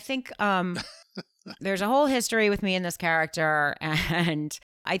crazy, and I think there's a whole history with me and this character, and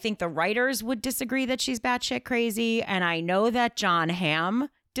I think the writers would disagree that she's batshit crazy, and I know that Jon Hamm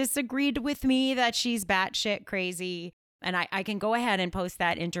disagreed with me that she's batshit crazy. And I can go ahead and post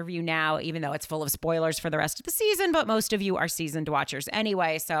that interview now, even though it's full of spoilers for the rest of the season. But most of you are seasoned watchers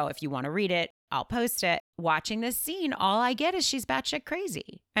anyway. So if you want to read it, I'll post it. Watching this scene, all I get is she's batshit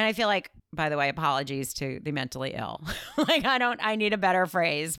crazy. And I feel like, by the way, apologies to the mentally ill. I need a better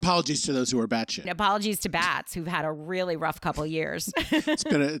phrase. Apologies to those who are batshit. Apologies to bats who've had a really rough couple years.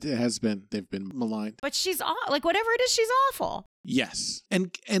 It has been. They've been maligned. But she's whatever it is, she's awful. Yes. And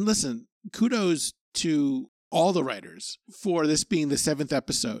listen, kudos to all the writers for this being the 7th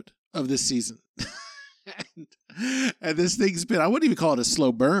episode of this season. and this thing's been, I wouldn't even call it a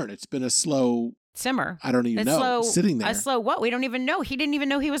slow burn. It's been a slow simmer. I don't even know. Sitting there. A slow what? We don't even know. He didn't even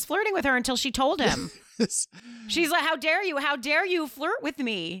know he was flirting with her until she told him. She's like, how dare you? How dare you flirt with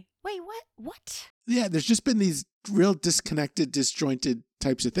me? Wait, what? What? Yeah, there's just been these real disconnected, disjointed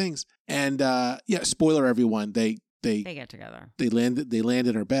types of things. And spoiler everyone, they get together. They land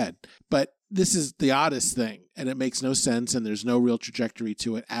in her bed. But this is the oddest thing, and it makes no sense, and there's no real trajectory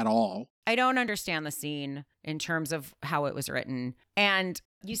to it at all. I don't understand the scene in terms of how it was written. And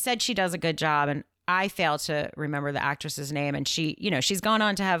you said she does a good job, and I fail to remember the actress's name. And she's gone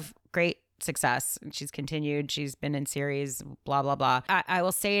on to have great success, and she's continued. She's been in series, blah, blah, blah. I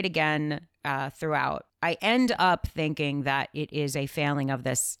will say it again throughout. I end up thinking that it is a failing of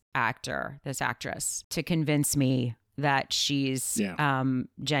this actress, to convince me that she's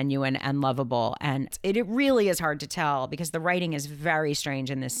genuine and lovable. And it really is hard to tell because the writing is very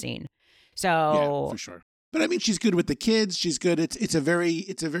strange in this scene. So yeah, for sure. But I mean, she's good with the kids. She's good. It's a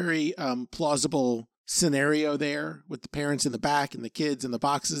very plausible scenario there with the parents in the back and the kids in the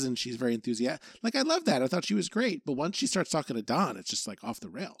boxes, and she's very enthusiastic. Like, I love that. I thought she was great. But once she starts talking to Don, it's just like off the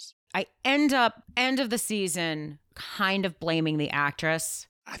rails. I end up end of the season kind of blaming the actress.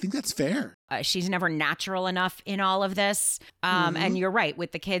 I think that's fair. She's never natural enough in all of this. And you're right,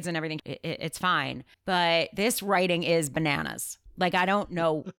 with the kids and everything, it's fine. But this writing is bananas. Like, I don't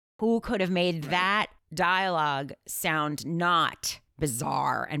know who could have made that dialogue sound not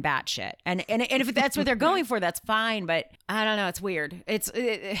bizarre and batshit. And if that's what they're going for, that's fine. But I don't know. It's weird.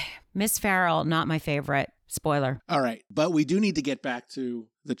 Miss Farrell, not my favorite. Spoiler. All right. But we do need to get back to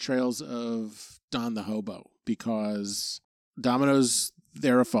the trails of Don the Hobo, because Domino's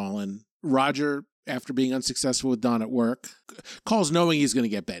there a fallen. Roger, after being unsuccessful with Don at work, calls knowing he's going to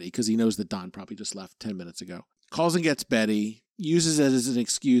get Betty, because he knows that Don probably just left 10 minutes ago. Calls and gets Betty, uses it as an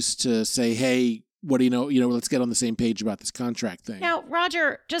excuse to say, hey, what do you know? Let's get on the same page about this contract thing. Now,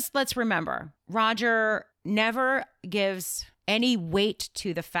 Roger, just let's remember, Roger never gives any weight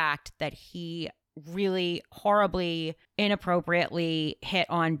to the fact that he really horribly, inappropriately hit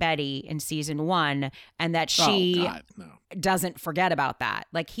on Betty in season 1, and that she doesn't forget about that.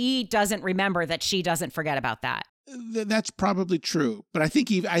 Like, he doesn't remember that she doesn't forget about that. That's probably true. But I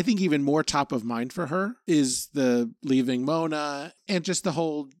think even more top of mind for her is the leaving Mona and just the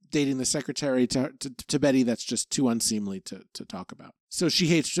whole dating the secretary to Betty that's just too unseemly to talk about. So she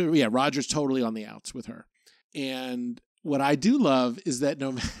hates her. Yeah, Roger's totally on the outs with her. And what I do love is that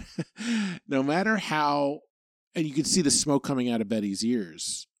no matter how, and you can see the smoke coming out of Betty's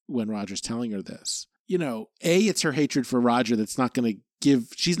ears when Roger's telling her this, it's her hatred for Roger she's not going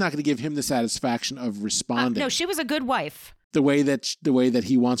to give him the satisfaction of responding. No, she was a good wife. The way that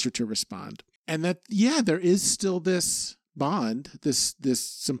he wants her to respond. And that, there is still this bond, this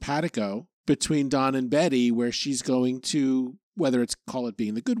simpatico between Don and Betty, where she's going to, whether it's call it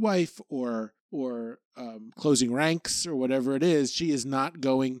being the good wife or closing ranks or whatever it is, she is not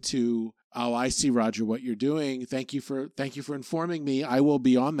going to, oh, I see, Roger, what you're doing. Thank you for informing me. I will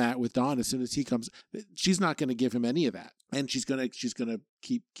be on that with Don as soon as he comes. She's not going to give him any of that. And she's gonna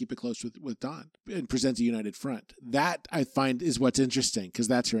keep it close with Don and present a united front. That I find is what's interesting, because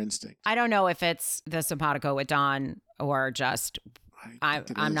that's her instinct. I don't know if it's the simpatico with Don or just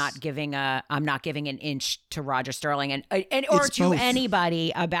I'm not giving an inch to Roger Sterling and or to both.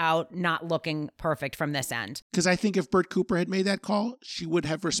 Anybody about not looking perfect from this end. Because I think if Bert Cooper had made that call, she would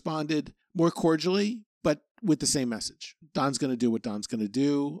have responded more cordially, but with the same message. Don's going to do what Don's going to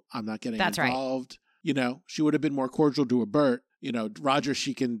do. I'm not getting involved. Right. She would have been more cordial to a Bert. Roger,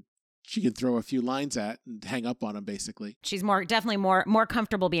 she can throw a few lines at and hang up on him, basically. She's definitely more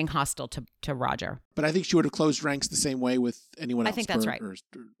comfortable being hostile to Roger. But I think she would have closed ranks the same way with anyone else. I think that's right. Or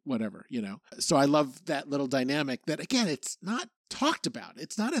whatever, So I love that little dynamic that, again, it's not talked about.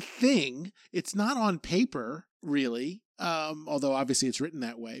 It's not a thing. It's not on paper, really, although obviously it's written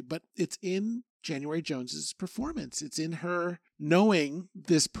that way. But it's in January Jones's performance. It's in her knowing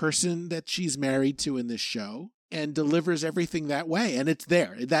this person that she's married to in this show, and delivers everything that way. And it's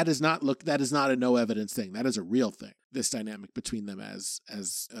there. That is not a no evidence thing. That is a real thing. This dynamic between them as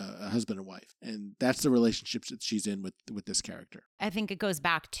a husband and wife. And that's the relationship that she's in with this character. I think it goes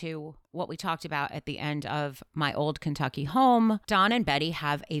back to what we talked about at the end of My Old Kentucky Home. Don and Betty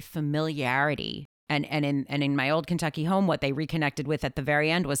have a familiarity. And in My Old Kentucky Home, what they reconnected with at the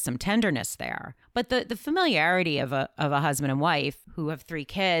very end was some tenderness there. But the familiarity of a husband and wife who have 3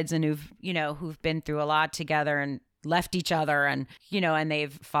 kids and who've been through a lot together and left each other and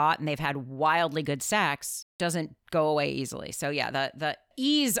they've fought and they've had wildly good sex doesn't go away easily. So yeah, the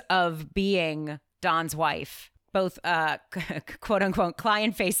ease of being Don's wife, both quote unquote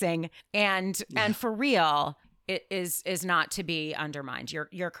client facing and for real, it is not to be undermined.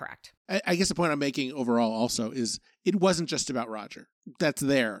 You're correct. I guess the point I'm making overall also is it wasn't just about Roger. That's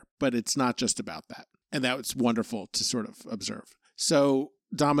there, but it's not just about that. And that was wonderful to sort of observe. So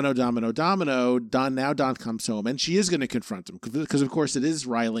Domino. Don comes home and she is going to confront him because, of course, it is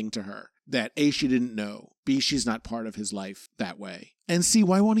riling to her that A, she didn't know, B, she's not part of his life that way, and C,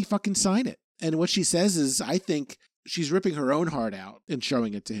 why won't he fucking sign it? And what she says is, I think she's ripping her own heart out and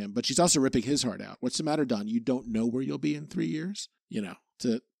showing it to him, but she's also ripping his heart out. What's the matter, Don? You don't know where you'll be in 3 years?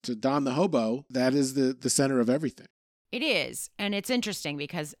 To Don the Hobo, that is the center of everything. It is. And it's interesting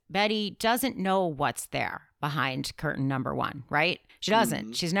because Betty doesn't know what's there behind curtain number 1, right? She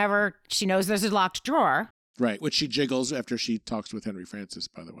doesn't. Mm-hmm. She knows there's a locked drawer. Right, which she jiggles after she talks with Henry Francis,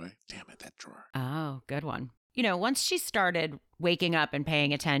 by the way. Damn it, that drawer. Oh, good one. Once she started waking up and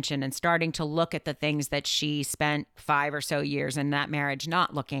paying attention and starting to look at the things that she spent 5 or so years in that marriage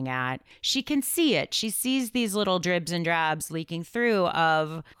not looking at, she can see it. She sees these little dribs and drabs leaking through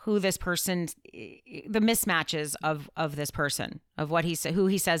of who this person, the mismatches of this person, of who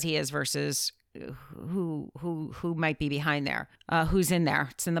he says he is versus who might be behind there, who's in there.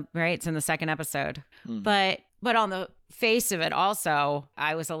 It's in the second episode. Mm. But on the face of it also,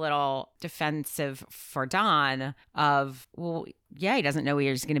 I was a little defensive for Don of, well, yeah, he doesn't know where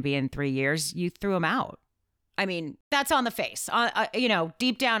he's going to be in 3 years. You threw him out. I mean, that's on the face. You know,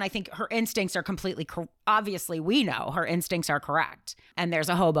 deep down, I think her instincts are completely, obviously we know her instincts are correct. And there's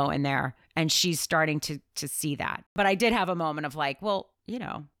a hobo in there and she's starting to see that. But I did have a moment of like, well, you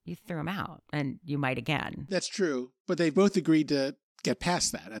know, you threw him out and you might again. That's true. But they both agreed to get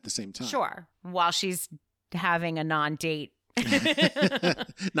past that at the same time. Sure. While she's having a non-date.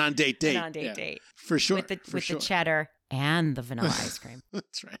 Non-date date. Non-date date. For sure. With the cheddar and the vanilla ice cream.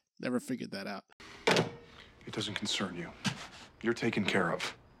 That's right. Never figured that out. It doesn't concern you. You're taken care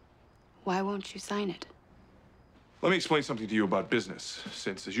of. Why won't you sign it? Let me explain something to you about business,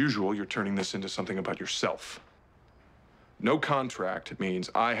 since, as usual, you're turning this into something about yourself. No contract means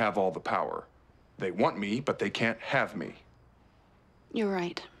I have all the power. They want me, but they can't have me. You're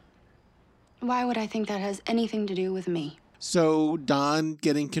right. Why would I think that has anything to do with me? So Don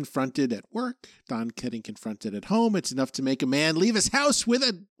getting confronted at work, Don getting confronted at home, it's enough to make a man leave his house with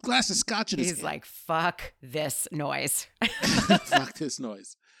a glass of scotch in his hand. He's like, fuck this noise. Fuck this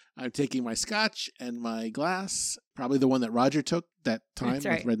noise. I'm taking my scotch and my glass, probably the one that Roger took that time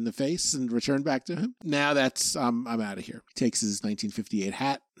with Red in the Face, and returned back to him. Now that's, I'm out of here. He takes his 1958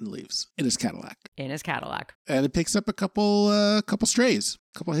 hat and leaves in his Cadillac. And it picks up a couple strays,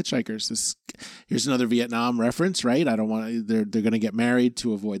 a couple hitchhikers. Here's another Vietnam reference, right? I don't want to, they're going to get married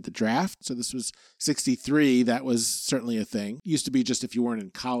to avoid the draft. So this was 1963. That was certainly a thing. It used to be just if you weren't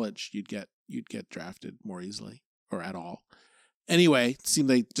in college, you'd get drafted more easily or at all. Anyway, it seemed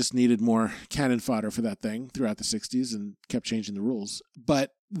they just needed more cannon fodder for that thing throughout the 60s and kept changing the rules.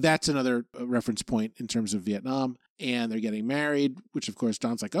 But that's another reference point in terms of Vietnam. And they're getting married, which, of course,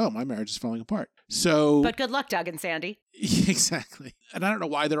 Don's like, oh, my marriage is falling apart. So, but good luck, Doug and Sandy. Exactly. And I don't know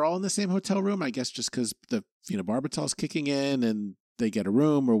why they're all in the same hotel room. I guess just because the phenobarbital's kicking in and they get a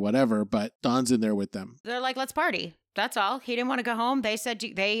room or whatever. But Don's in there with them. They're like, let's party. That's all. He didn't want to go home. They said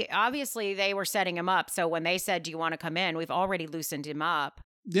they were setting him up. So when they said, do you want to come in? We've already loosened him up.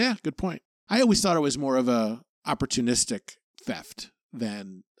 Yeah, good point. I always thought it was more of a opportunistic theft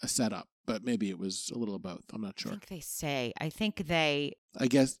than a setup, but maybe it was a little of both. I'm not sure. I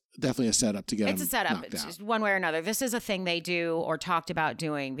guess definitely a setup to get him. It's a setup. It's just one way or another. This is a thing they do or talked about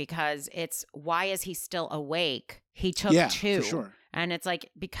doing because it's why is he still awake? He took two. For sure. And it's like,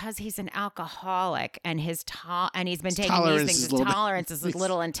 because he's an alcoholic and he's been taking these things, his tolerance is a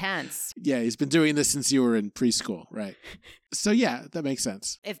little intense. Yeah, he's been doing this since you were in preschool, right? So yeah, that makes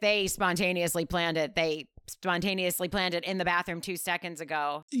sense. If they spontaneously planned it in the bathroom 2 seconds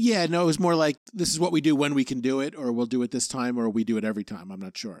ago. Yeah, no, it was more like, this is what we do when we can do it, or we'll do it this time, or we do it every time. I'm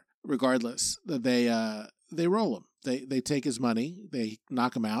not sure. Regardless, they roll him. They take his money. They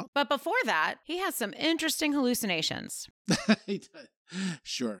knock him out. But before that, he has some interesting hallucinations.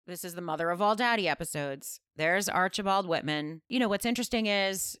 Sure. This is the mother of all daddy episodes. There's Archibald Whitman. You know, what's interesting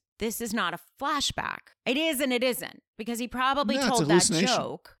is this is not a flashback. It is and it isn't, because he probably told that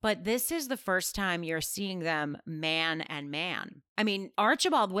joke. But this is the first time you're seeing them man and man. I mean,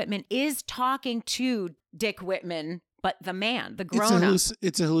 Archibald Whitman is talking to Dick Whitman, but the man, the grown-up.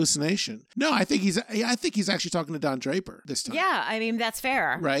 It's a hallucination. No, I think he's actually talking to Don Draper this time. Yeah, I mean, that's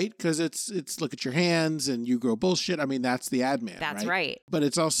fair. Right? Because it's look at your hands and you grow bullshit. I mean, that's the ad man. That's right. But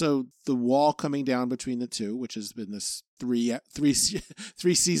it's also the wall coming down between the two, which has been this three seasons,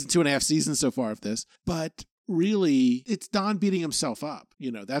 2.5 seasons so far of this. But really, it's Don beating himself up.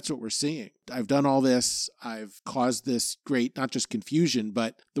 You know, that's what we're seeing. I've done all this. I've caused this great, not just confusion,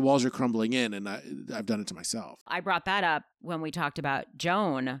 but the walls are crumbling in, and I've done it to myself. I brought that up when we talked about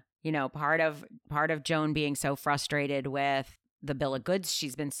Joan. You know, part of Joan being so frustrated with the bill of goods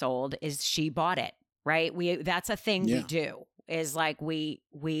she's been sold is she bought it, right? That's a thing we do. Is like we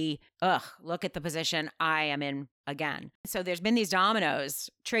look at the position I am in again. So there's been these dominoes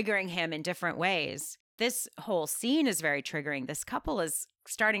triggering him in different ways. This whole scene is very triggering. This couple is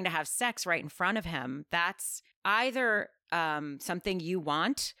starting to have sex right in front of him. That's either something you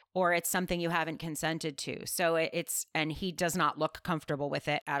want or it's something you haven't consented to. So and he does not look comfortable with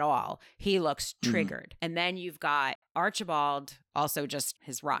it at all. He looks triggered. And then you've got Archibald, also just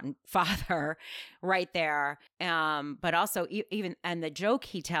his rotten father right there. But also and the joke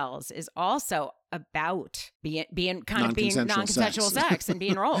he tells is also about being non-consensual sex and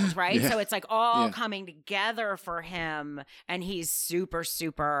being rolled, right? Yeah. So it's like all coming together for him, and he's super,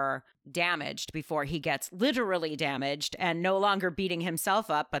 super damaged before he gets literally damaged and no longer beating himself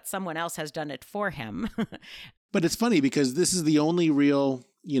up, but someone else has done it for him. But it's funny because this is the only real,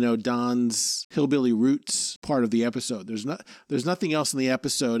 Don's hillbilly roots part of the episode. There's nothing else in the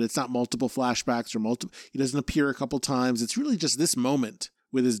episode. It's not multiple flashbacks or he doesn't appear a couple times. It's really just this moment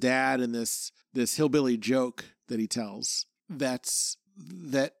with his dad and this hillbilly joke that he tells. That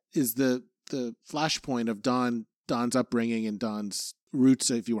is the flashpoint of Don's upbringing and Don's roots,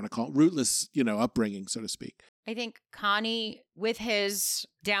 if you want to call it rootless, upbringing, so to speak. I think Connie, with his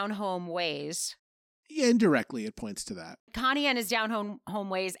down-home ways... Yeah, indirectly, it points to that. Connie and his down-home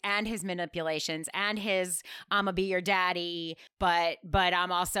ways and his manipulations and his I'm gonna be your daddy, but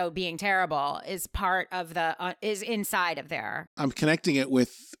I'm also being terrible is part of is inside of there. I'm connecting it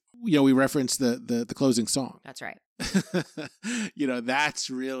with, we referenced the closing song. That's right. That's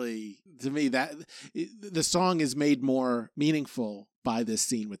really, to me, that the song is made more meaningful by this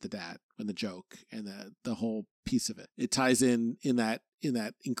scene with the dad and the joke and the whole piece of it. It ties in that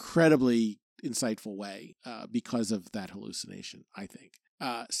incredibly insightful way because of that hallucination, I think.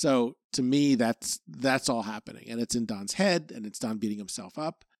 So to me, that's all happening, and it's in Don's head, and it's Don beating himself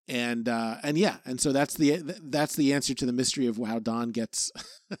up, and so that's the answer to the mystery of how Don gets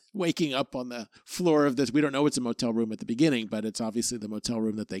waking up on the floor of this. We don't know it's a motel room at the beginning, but it's obviously the motel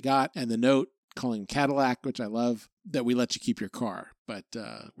room that they got, and the note calling him Cadillac, which I love, that we let you keep your car, but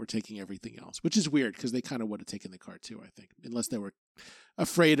we're taking everything else, which is weird because they kind of would have taken the car too, I think, unless they were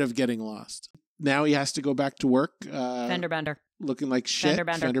afraid of getting lost. Now he has to go back to work. Fender bender. Looking like shit.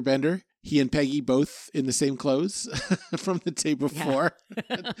 Fender bender. He and Peggy both in the same clothes from the day before.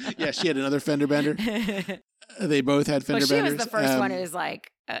 Yeah, she had another fender bender. They both had fender benders. She was the first one who was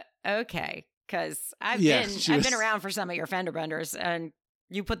like, okay, because I've been around for some of your fender benders, and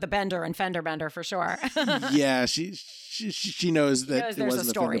you put the bender in fender bender for sure. Yeah, she knows that it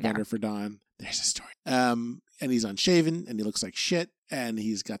wasn't a fender bender for Don. There's a story. And he's unshaven, and he looks like shit, and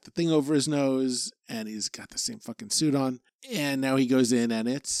he's got the thing over his nose, and he's got the same fucking suit on. And now he goes in, and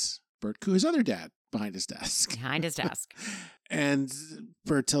it's Bert Koo, his other dad, behind his desk. And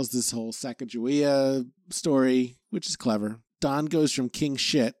Bert tells this whole Sacagawea story, which is clever. Don goes from king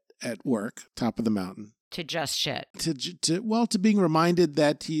shit at work, top of the mountain, to just shit. To being reminded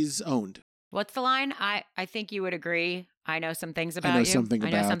that he's owned. What's the line? I think you would agree. I know some things about you. I know something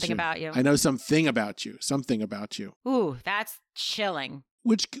about you. I know something about you. Something about you. Ooh, that's chilling.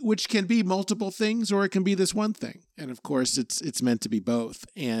 Which can be multiple things, or it can be this one thing. And of course, it's meant to be both.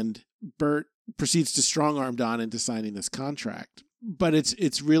 And Bert proceeds to strong-arm Don into signing this contract. But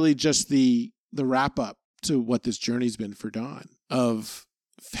it's really just the wrap-up to what this journey's been for Don, of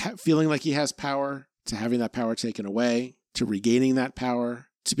feeling like he has power, to having that power taken away, to regaining that power,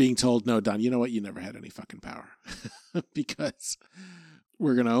 to being told, no, Don, you know what? You never had any fucking power because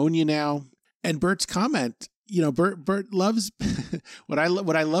we're going to own you now. And Bert's comment, Bert loves what I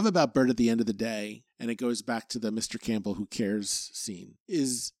love about Bert at the end of the day, and it goes back to the Mr. Campbell Who Cares scene,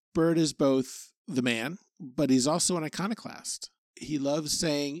 is Bert is both the man, but he's also an iconoclast. He loves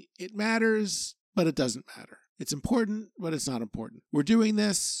saying it matters, but it doesn't matter. It's important, but it's not important. We're doing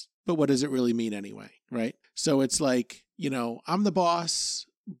this, but what does it really mean anyway, right? So it's like, I'm the boss,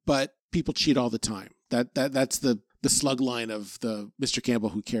 but people cheat all the time. That's the slug line of the Mr. Campbell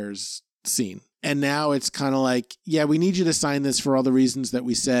Who Cares scene. And now it's kind of like, yeah, we need you to sign this for all the reasons that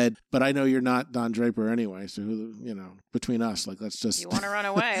we said, but I know you're not Don Draper anyway. So, between us, let's just... You want to run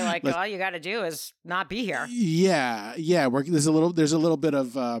away, all you got to do is not be here. Yeah. There's a little bit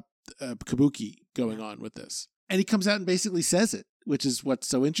of kabuki going on with this. And he comes out and basically says it, which is what's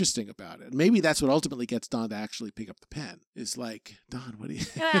so interesting about it. Maybe that's what ultimately gets Don to actually pick up the pen. Is like, Don, what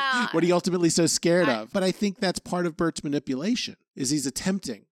are you ultimately so scared of? But I think that's part of Bert's manipulation, is he's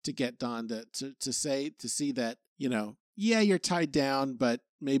attempting to get Don to see that, yeah, you're tied down, but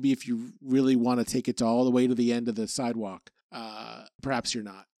maybe if you really want to take it all the way to the end of the sidewalk, perhaps you're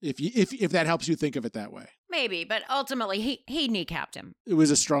not. If that helps you think of it that way. Maybe, but ultimately he kneecapped him. It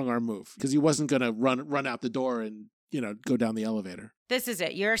was a strong arm move because he wasn't going to run out the door and go down the elevator. This is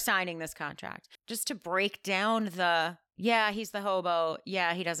it. You're signing this contract. Just to break down he's the hobo.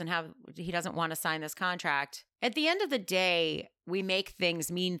 Yeah, he doesn't want to sign this contract. At the end of the day, we make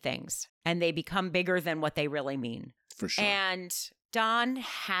things mean things, and they become bigger than what they really mean. For sure. And Don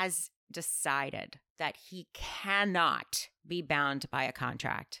has decided that he cannot be bound by a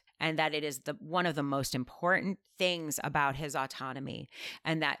contract, and that it is one of the most important things about his autonomy,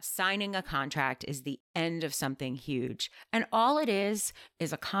 and that signing a contract is the end of something huge. And all it is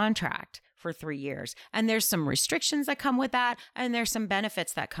a contract for 3 years. And there's some restrictions that come with that, and there's some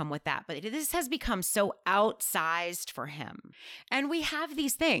benefits that come with that. But this has become so outsized for him. And we have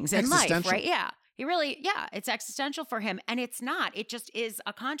these things in life, right? Yeah. It's existential for him. And it's not. It just is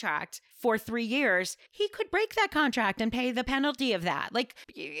a contract for 3 years. He could break that contract and pay the penalty of that. Like,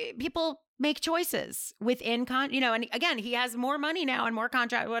 people make choices within and again, he has more money now and more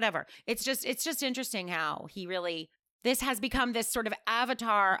contract, whatever. It's just interesting how he really This has become this sort of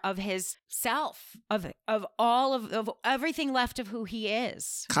avatar of his self, of all of everything left of who he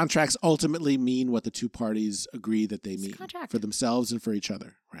is. Contracts ultimately mean what the two parties agree that they mean contract. For themselves and for each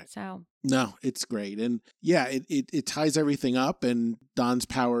other. Right. So no, it's great. And yeah, it ties everything up, and Don's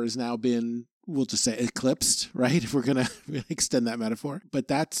power has now been, we'll just say, eclipsed, right? If we're going to extend that metaphor. But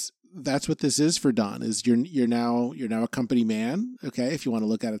that's what this is for Don, is you're now a company man, okay, if you want to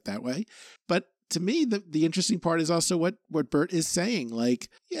look at it that way. But to me, the interesting part is also what Bert is saying. Like,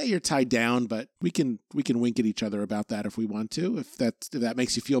 yeah, you're tied down, but we can wink at each other about that if we want to. If that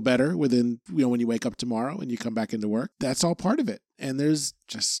makes you feel better when you wake up tomorrow and you come back into work, that's all part of it. And there's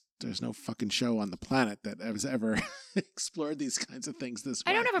no fucking show on the planet that has ever explored these kinds of things this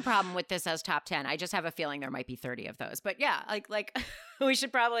way. I don't have a problem with this as top 10. I just have a feeling there might be 30 of those. But yeah, like we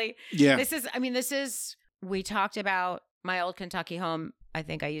should probably. Yeah. This is. We talked about My Old Kentucky Home. I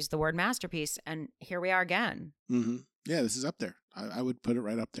think I used the word masterpiece, and here we are again. Mm-hmm. Yeah, this is up there. I would put it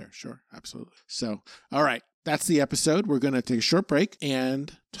right up there. Sure, absolutely. So, all right, that's the episode. We're going to take a short break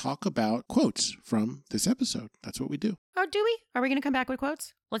and talk about quotes from this episode. That's what we do. Oh, do we? Are we going to come back with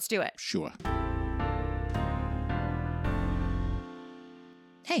quotes? Let's do it. Sure.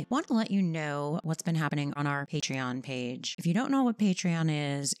 Hey, want to let you know what's been happening on our Patreon page. If you don't know what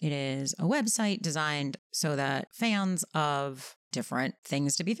Patreon is, it is a website designed so that fans of different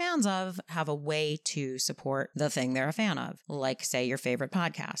things to be fans of have a way to support the thing they're a fan of, like, say, your favorite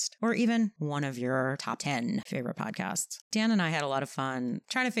podcast, or even one of your top 10 favorite podcasts. Dan and I had a lot of fun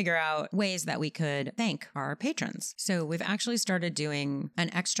trying to figure out ways that we could thank our patrons. So we've actually started doing an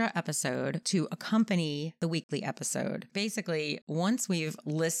extra episode to accompany the weekly episode. Basically, once we've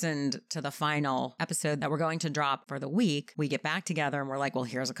listened to the final episode that we're going to drop for the week, we get back together and we're like, well,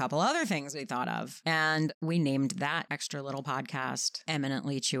 here's a couple other things we thought of. And we named that extra little podcast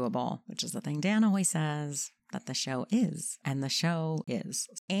Eminently Chewable, which is the thing Dan always says that the show is, and the show is.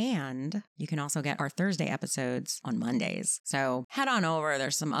 And you can also get our Thursday episodes on Mondays. So head on over.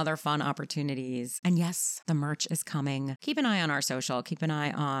 There's some other fun opportunities. And yes, the merch is coming. Keep an eye on our social. Keep an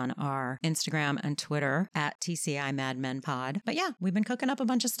eye on our Instagram and Twitter at TCI Mad Men Pod. But yeah, we've been cooking up a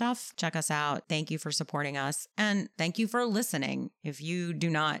bunch of stuff. Check us out. Thank you for supporting us. And thank you for listening. If you do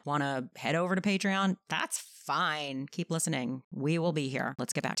not want to head over to Patreon, that's fine. Keep listening. We will be here.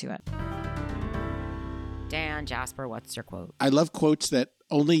 Let's get back to it. Dan, Jasper, what's your quote? I love quotes that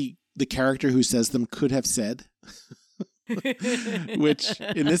only the character who says them could have said. Which,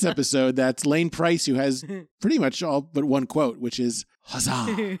 in this episode, that's Lane Price, who has pretty much all but one quote, which is,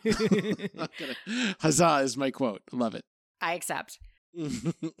 huzzah. Huzzah is my quote. Love it. I accept.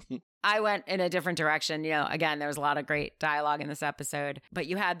 I went in a different direction. Again, there was a lot of great dialogue in this episode, but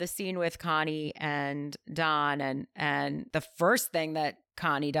you had the scene with Connie and Don, and the first thing that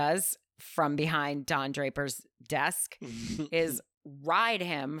Connie does from behind Don Draper's desk is ride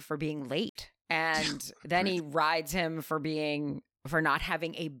him for being late. And then he rides him for not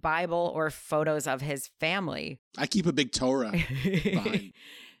having a Bible or photos of his family. I keep a big Torah behind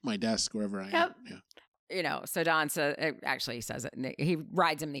my desk wherever I am. Yeah. So Don says, actually he says it, he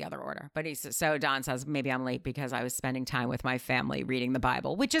rides him the other order, but so Don says, maybe I'm late because I was spending time with my family reading the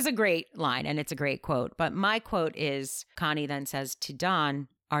Bible, which is a great line and it's a great quote. But my quote is, Connie then says to Don,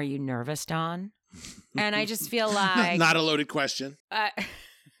 "Are you nervous, Don?" And I just feel like... Not a loaded question.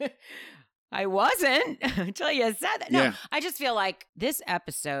 I wasn't until you said that. No, yeah. I just feel like this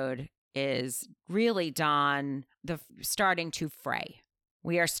episode is really Don starting to fray.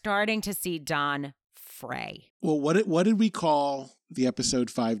 We are starting to see Don fray. Well, what did we call the episode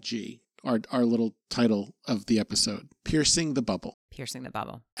 5G? Our little title of the episode, Piercing the Bubble. Piercing the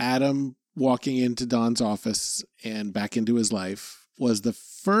Bubble. Adam walking into Don's office and back into his life was the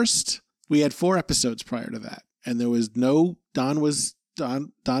first. We had 4 episodes prior to that, and there was no Don was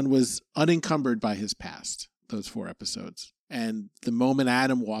unencumbered by his past. Those 4 episodes, and the moment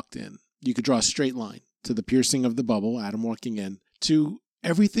Adam walked in, you could draw a straight line to the piercing of the bubble, Adam walking in, to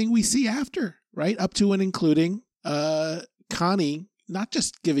everything we see after, right up to and including Connie not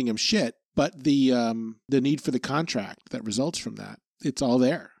just giving him shit, but the need for the contract that results from that. It's all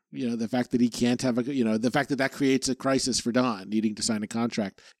there. The fact that he can't have the fact that creates a crisis for Don needing to sign a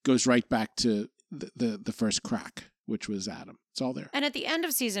contract goes right back to the first crack, which was Adam. It's all there. And at the end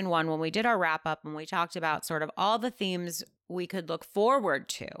of season 1, when we did our wrap up and we talked about sort of all the themes we could look forward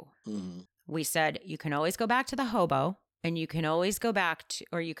to, we said you can always go back to the hobo, and you can always go back to,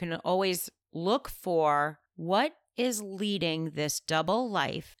 or you can always look for what is leading this double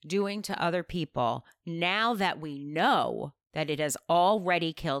life doing to other people now that we know that it has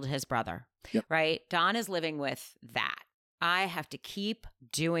already killed his brother, right? Don is living with that. I have to keep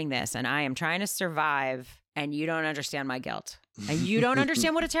doing this, and I am trying to survive and you don't understand my guilt. And you don't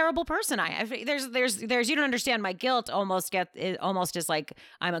understand what a terrible person I am. There's you don't understand my guilt it almost is like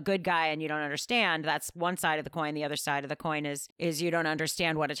I'm a good guy and you don't understand. That's one side of the coin. The other side of the coin is you don't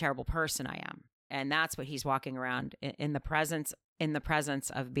understand what a terrible person I am. And that's what he's walking around in the presence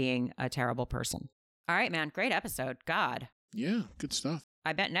of being a terrible person. All right, man. Great episode. God. Yeah, good stuff.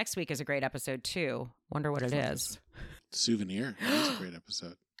 I bet next week is a great episode too. Wonder what it is. Souvenir. That's a great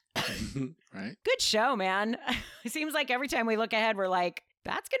episode. Right? Good show, man. It seems like every time we look ahead, we're like,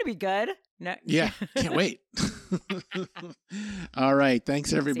 that's going to be good. No. Yeah, can't wait. All right.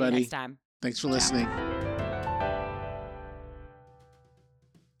 Thanks, everybody. See you next time. Thanks for listening.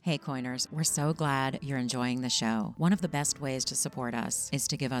 Hey Coiners, we're so glad you're enjoying the show. One of the best ways to support us is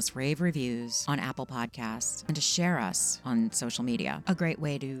to give us rave reviews on Apple Podcasts and to share us on social media. A great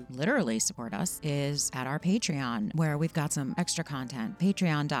way to literally support us is at our Patreon, where we've got some extra content.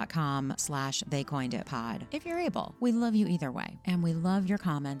 Patreon.com/theycoineditpod. If you're able, we love you either way. And we love your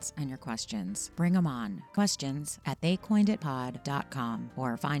comments and your questions. Bring them on. Questions at theycoineditpod.com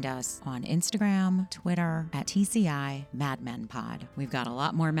or find us on Instagram, Twitter at TCI Mad Men Pod. We've got a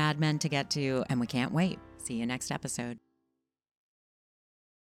lot more Mad Men to get to, and we can't wait. See you next episode.